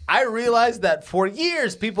 I realized that for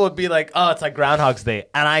years people would be like, oh, it's like Groundhog's Day.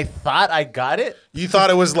 And I thought I got it. You thought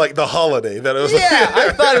it was like the holiday that it was. Yeah, I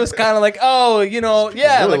thought it was kind of like, oh, yeah,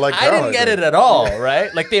 really like, like I didn't Groundhog get Day. it at all,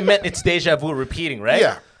 right? Like they meant it's deja vu repeating, right?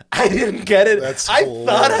 Yeah. I didn't get it. That's I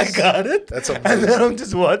thought I hilarious. got it. That's And amazing. then I'm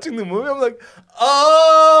just watching the movie. I'm like,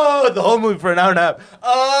 oh, the whole movie for an hour and a half.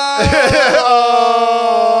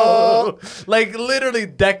 Oh, like literally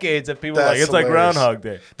decades of people That's like it's like hilarious. Groundhog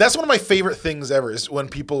Day. That's one of my favorite things ever is when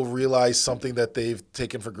people realize something that they've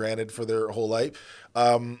taken for granted for their whole life.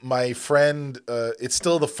 My friend, it's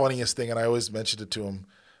still the funniest thing, and I always mentioned it to him.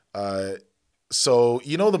 So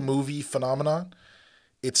you know the movie Phenomenon?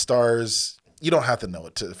 It stars. You don't have to know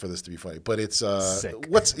it for this to be funny, but it's Sick.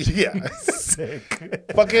 Sick.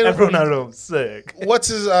 Fucking Everyone at home, sick. What's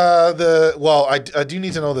his I do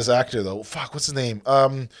need to know this actor though. Fuck, what's his name?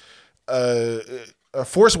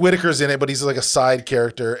 Forrest Whitaker's in it, but he's like a side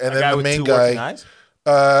character, and Guy then the with main two working guy. eyes?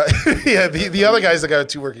 Yeah, the other guy's the guy with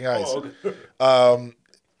two working eyes. Oh, okay.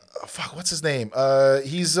 Fuck, what's his name?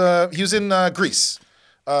 He was in Grease.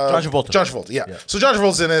 John Travolta. John Travolta, yeah. So John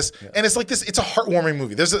Travolta's in this, and it's like this. It's a heartwarming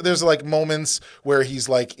movie. There's like moments where he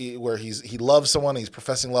loves someone, he's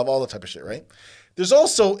professing love, all that type of shit, right? There's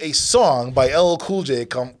also a song by LL Cool J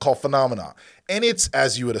called Phenomena, and it's,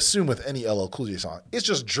 as you would assume with any LL Cool J song, it's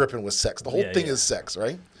just dripping with sex. The whole thing is sex,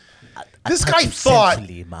 right? This guy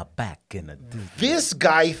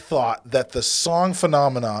thought that the song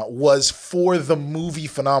Phenomena was for the movie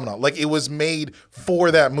Phenomena. Like it was made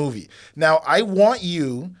for that movie. Now, I want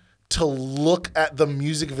you to look at the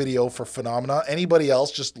music video for Phenomena. Anybody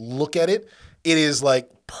else, just look at it. It is like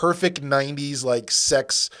perfect 90s, like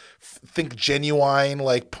sex, think Genuine,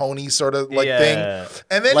 like pony sort of like thing.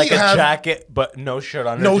 And then like you a have jacket, but no shirt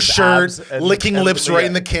on. no just shirt, abs and- licking and- lips right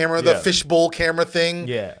in the camera, the Yeah. fishbowl camera thing.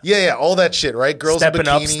 Yeah. all that shit, right? Girls Stepping in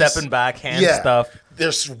up, bikinis. stepping back, hand stuff.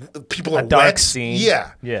 There's people are A dark wet. scene.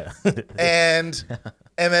 Yeah, Yeah. and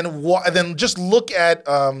then just look at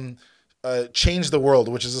 "Change the World,"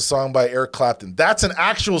 which is a song by Eric Clapton. That's an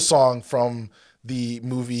actual song from the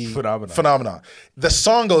movie Phenomena. The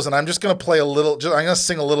song goes, and I'm just gonna play a little. I'm gonna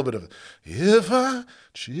sing a little bit of it. If I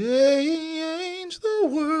change the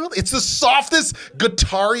world, it's the softest,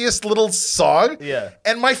 guitariest little song. Yeah.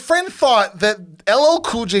 And my friend thought that LL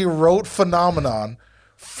Cool J wrote Phenomenon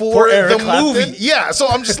for Eric the Clapton? movie. Yeah. So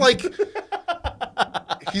I'm just like,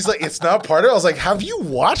 he's like, it's not part of it. I was like, have you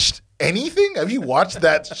watched anything? Have you watched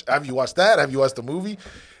that? Have you watched that? Have you watched the movie?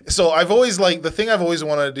 So I've always the thing I've always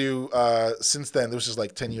wanted to do since then, this was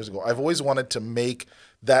like 10 years ago. I've always wanted to make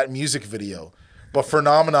that music video, but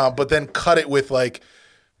Phenomenon, but then cut it with like,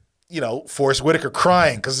 Forrest Whitaker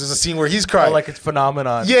crying because there's a scene where he's crying. Like it's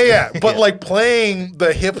phenomenon. Yeah. But like playing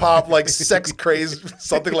the hip hop like sex craze,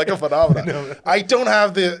 something like a phenomenon. I don't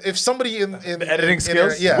have if somebody in the editing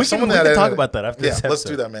skills. We can talk about that after this episode. Let's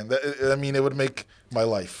do that, man. It would make my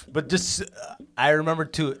life. But just, I remember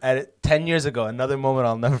too, 10 years ago, another moment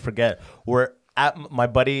I'll never forget, where my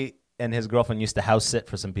buddy and his girlfriend used to house sit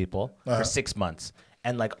for some people for 6 months.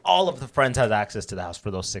 And like all of the friends had access to the house for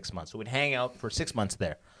those 6 months. So we'd hang out for 6 months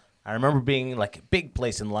there. I remember being like a big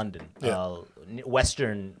place in London,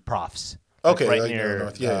 Western Profs. Okay. Right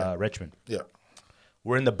near Richmond. Yeah.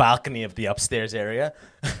 We're in the balcony of the upstairs area.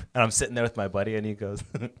 And I'm sitting there with my buddy and he goes,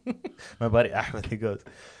 my buddy Ahmed, he goes,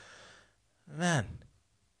 man,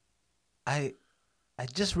 I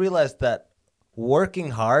just realized that working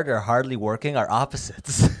hard or hardly working are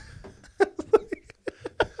opposites.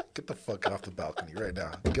 Get the fuck off the balcony right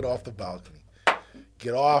now. Get off the balcony.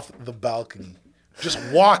 Get off the balcony. Just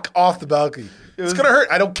walk off the balcony. It's going to hurt.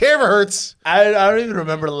 I don't care if it hurts. I don't even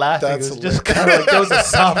remember laughing. It was just kind of like there was a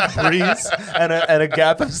soft breeze and a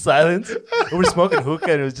gap of silence. We were smoking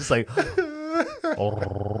hookah and it was just like...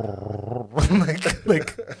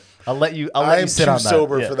 like I'll let you sit on that. I'm too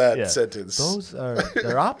sober for that sentence.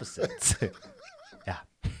 They're opposites.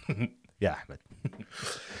 Yeah.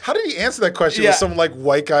 How did he answer that question with some like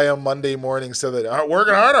white guy on Monday morning said that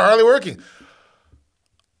working hard or hardly working?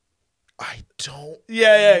 I don't.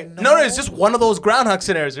 Yeah. No, it's just one of those groundhog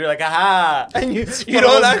scenarios. You're like, aha, and you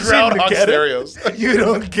don't actually groundhog get scenarios. You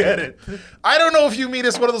don't get it. I don't know if you mean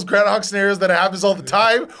it's one of those groundhog scenarios that happens all the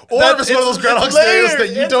time, or if it's one of those groundhog scenarios that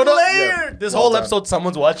you don't know. Yeah. This whole episode,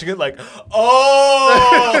 someone's watching it like,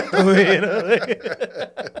 oh.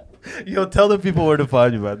 Yo, tell the people where to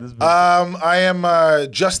find you, man. This I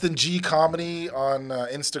am Justin G Comedy on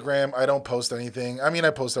Instagram. I don't post anything. I mean,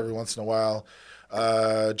 I post every once in a while.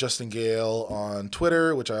 Justin Gayle on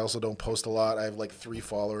Twitter, which I also don't post a lot. I have like 3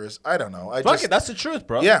 followers. I don't know. Fuck it, that's the truth,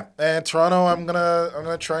 bro. Yeah, and Toronto, I'm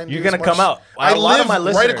gonna try and. You're do gonna as come much. out. I live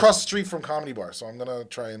right right across the street from Comedy Bar, so I'm gonna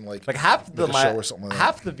try and like half make a show or something like that.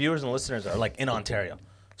 half the viewers and listeners are like in Ontario.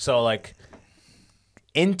 So like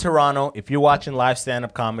in Toronto, if you're watching live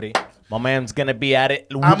stand-up comedy, my man's gonna be at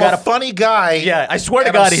it. I'm a funny guy. Yeah, I swear to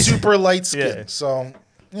and God, I'm he's super light skinned. Yeah. So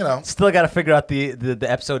Still got to figure out the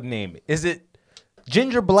episode name. Is it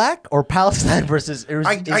Ginger Black or Palestine versus Israel?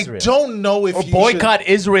 I don't know if or you boycott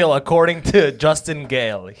Israel according to Justin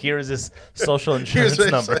Gayle. Here is his social insurance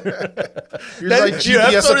number. Here's my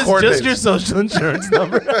GPS coordinates. Just your social insurance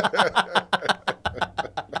number.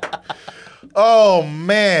 Oh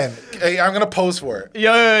man, hey, I'm gonna pose for it.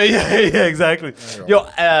 Yeah, exactly. Yo,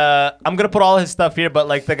 I'm gonna put all his stuff here, but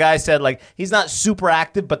like the guy said, like he's not super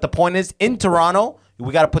active, but the point is, in Toronto,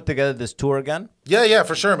 we got to put together this tour again. Yeah,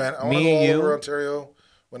 for sure, man. I want to go all you. over Ontario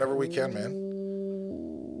whenever we can, man.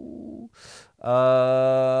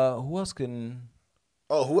 Who else can?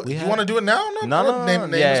 Oh, you want to do it now? No. Name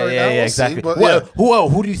names right now. We'll exactly. see, but,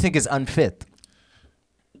 Who do you think is unfit?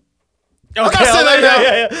 Okay, I'm not saying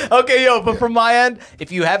that yeah. Okay, yo, but from my end,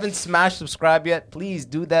 if you haven't smashed subscribe yet, please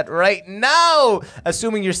do that right now.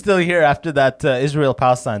 Assuming you're still here after that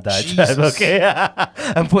Israel-Palestine diatribe, okay?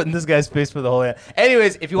 I'm putting this guy's face for the whole end.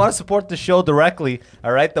 Anyways, if you want to support the show directly,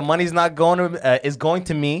 all right, the money's not going to is going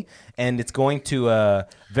to me, and it's going to a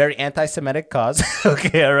very anti-Semitic cause.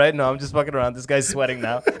 Okay, all right? No, I'm just fucking around. This guy's sweating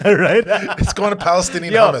now, all right? It's going to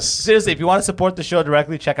Palestinian Yo, hummus. Seriously, if you want to support the show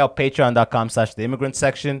directly, check out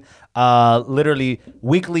patreon.com/theimmigrant-section. Literally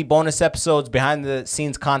weekly bonus episodes, behind the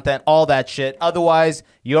scenes content, all that shit. Otherwise,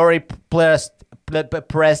 you already pressed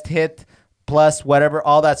hit plus whatever,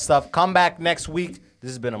 all that stuff. Come back next week.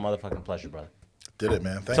 This has been a motherfucking pleasure, brother. Did it,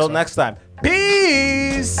 man. Thanks. Till next time.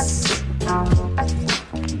 Peace.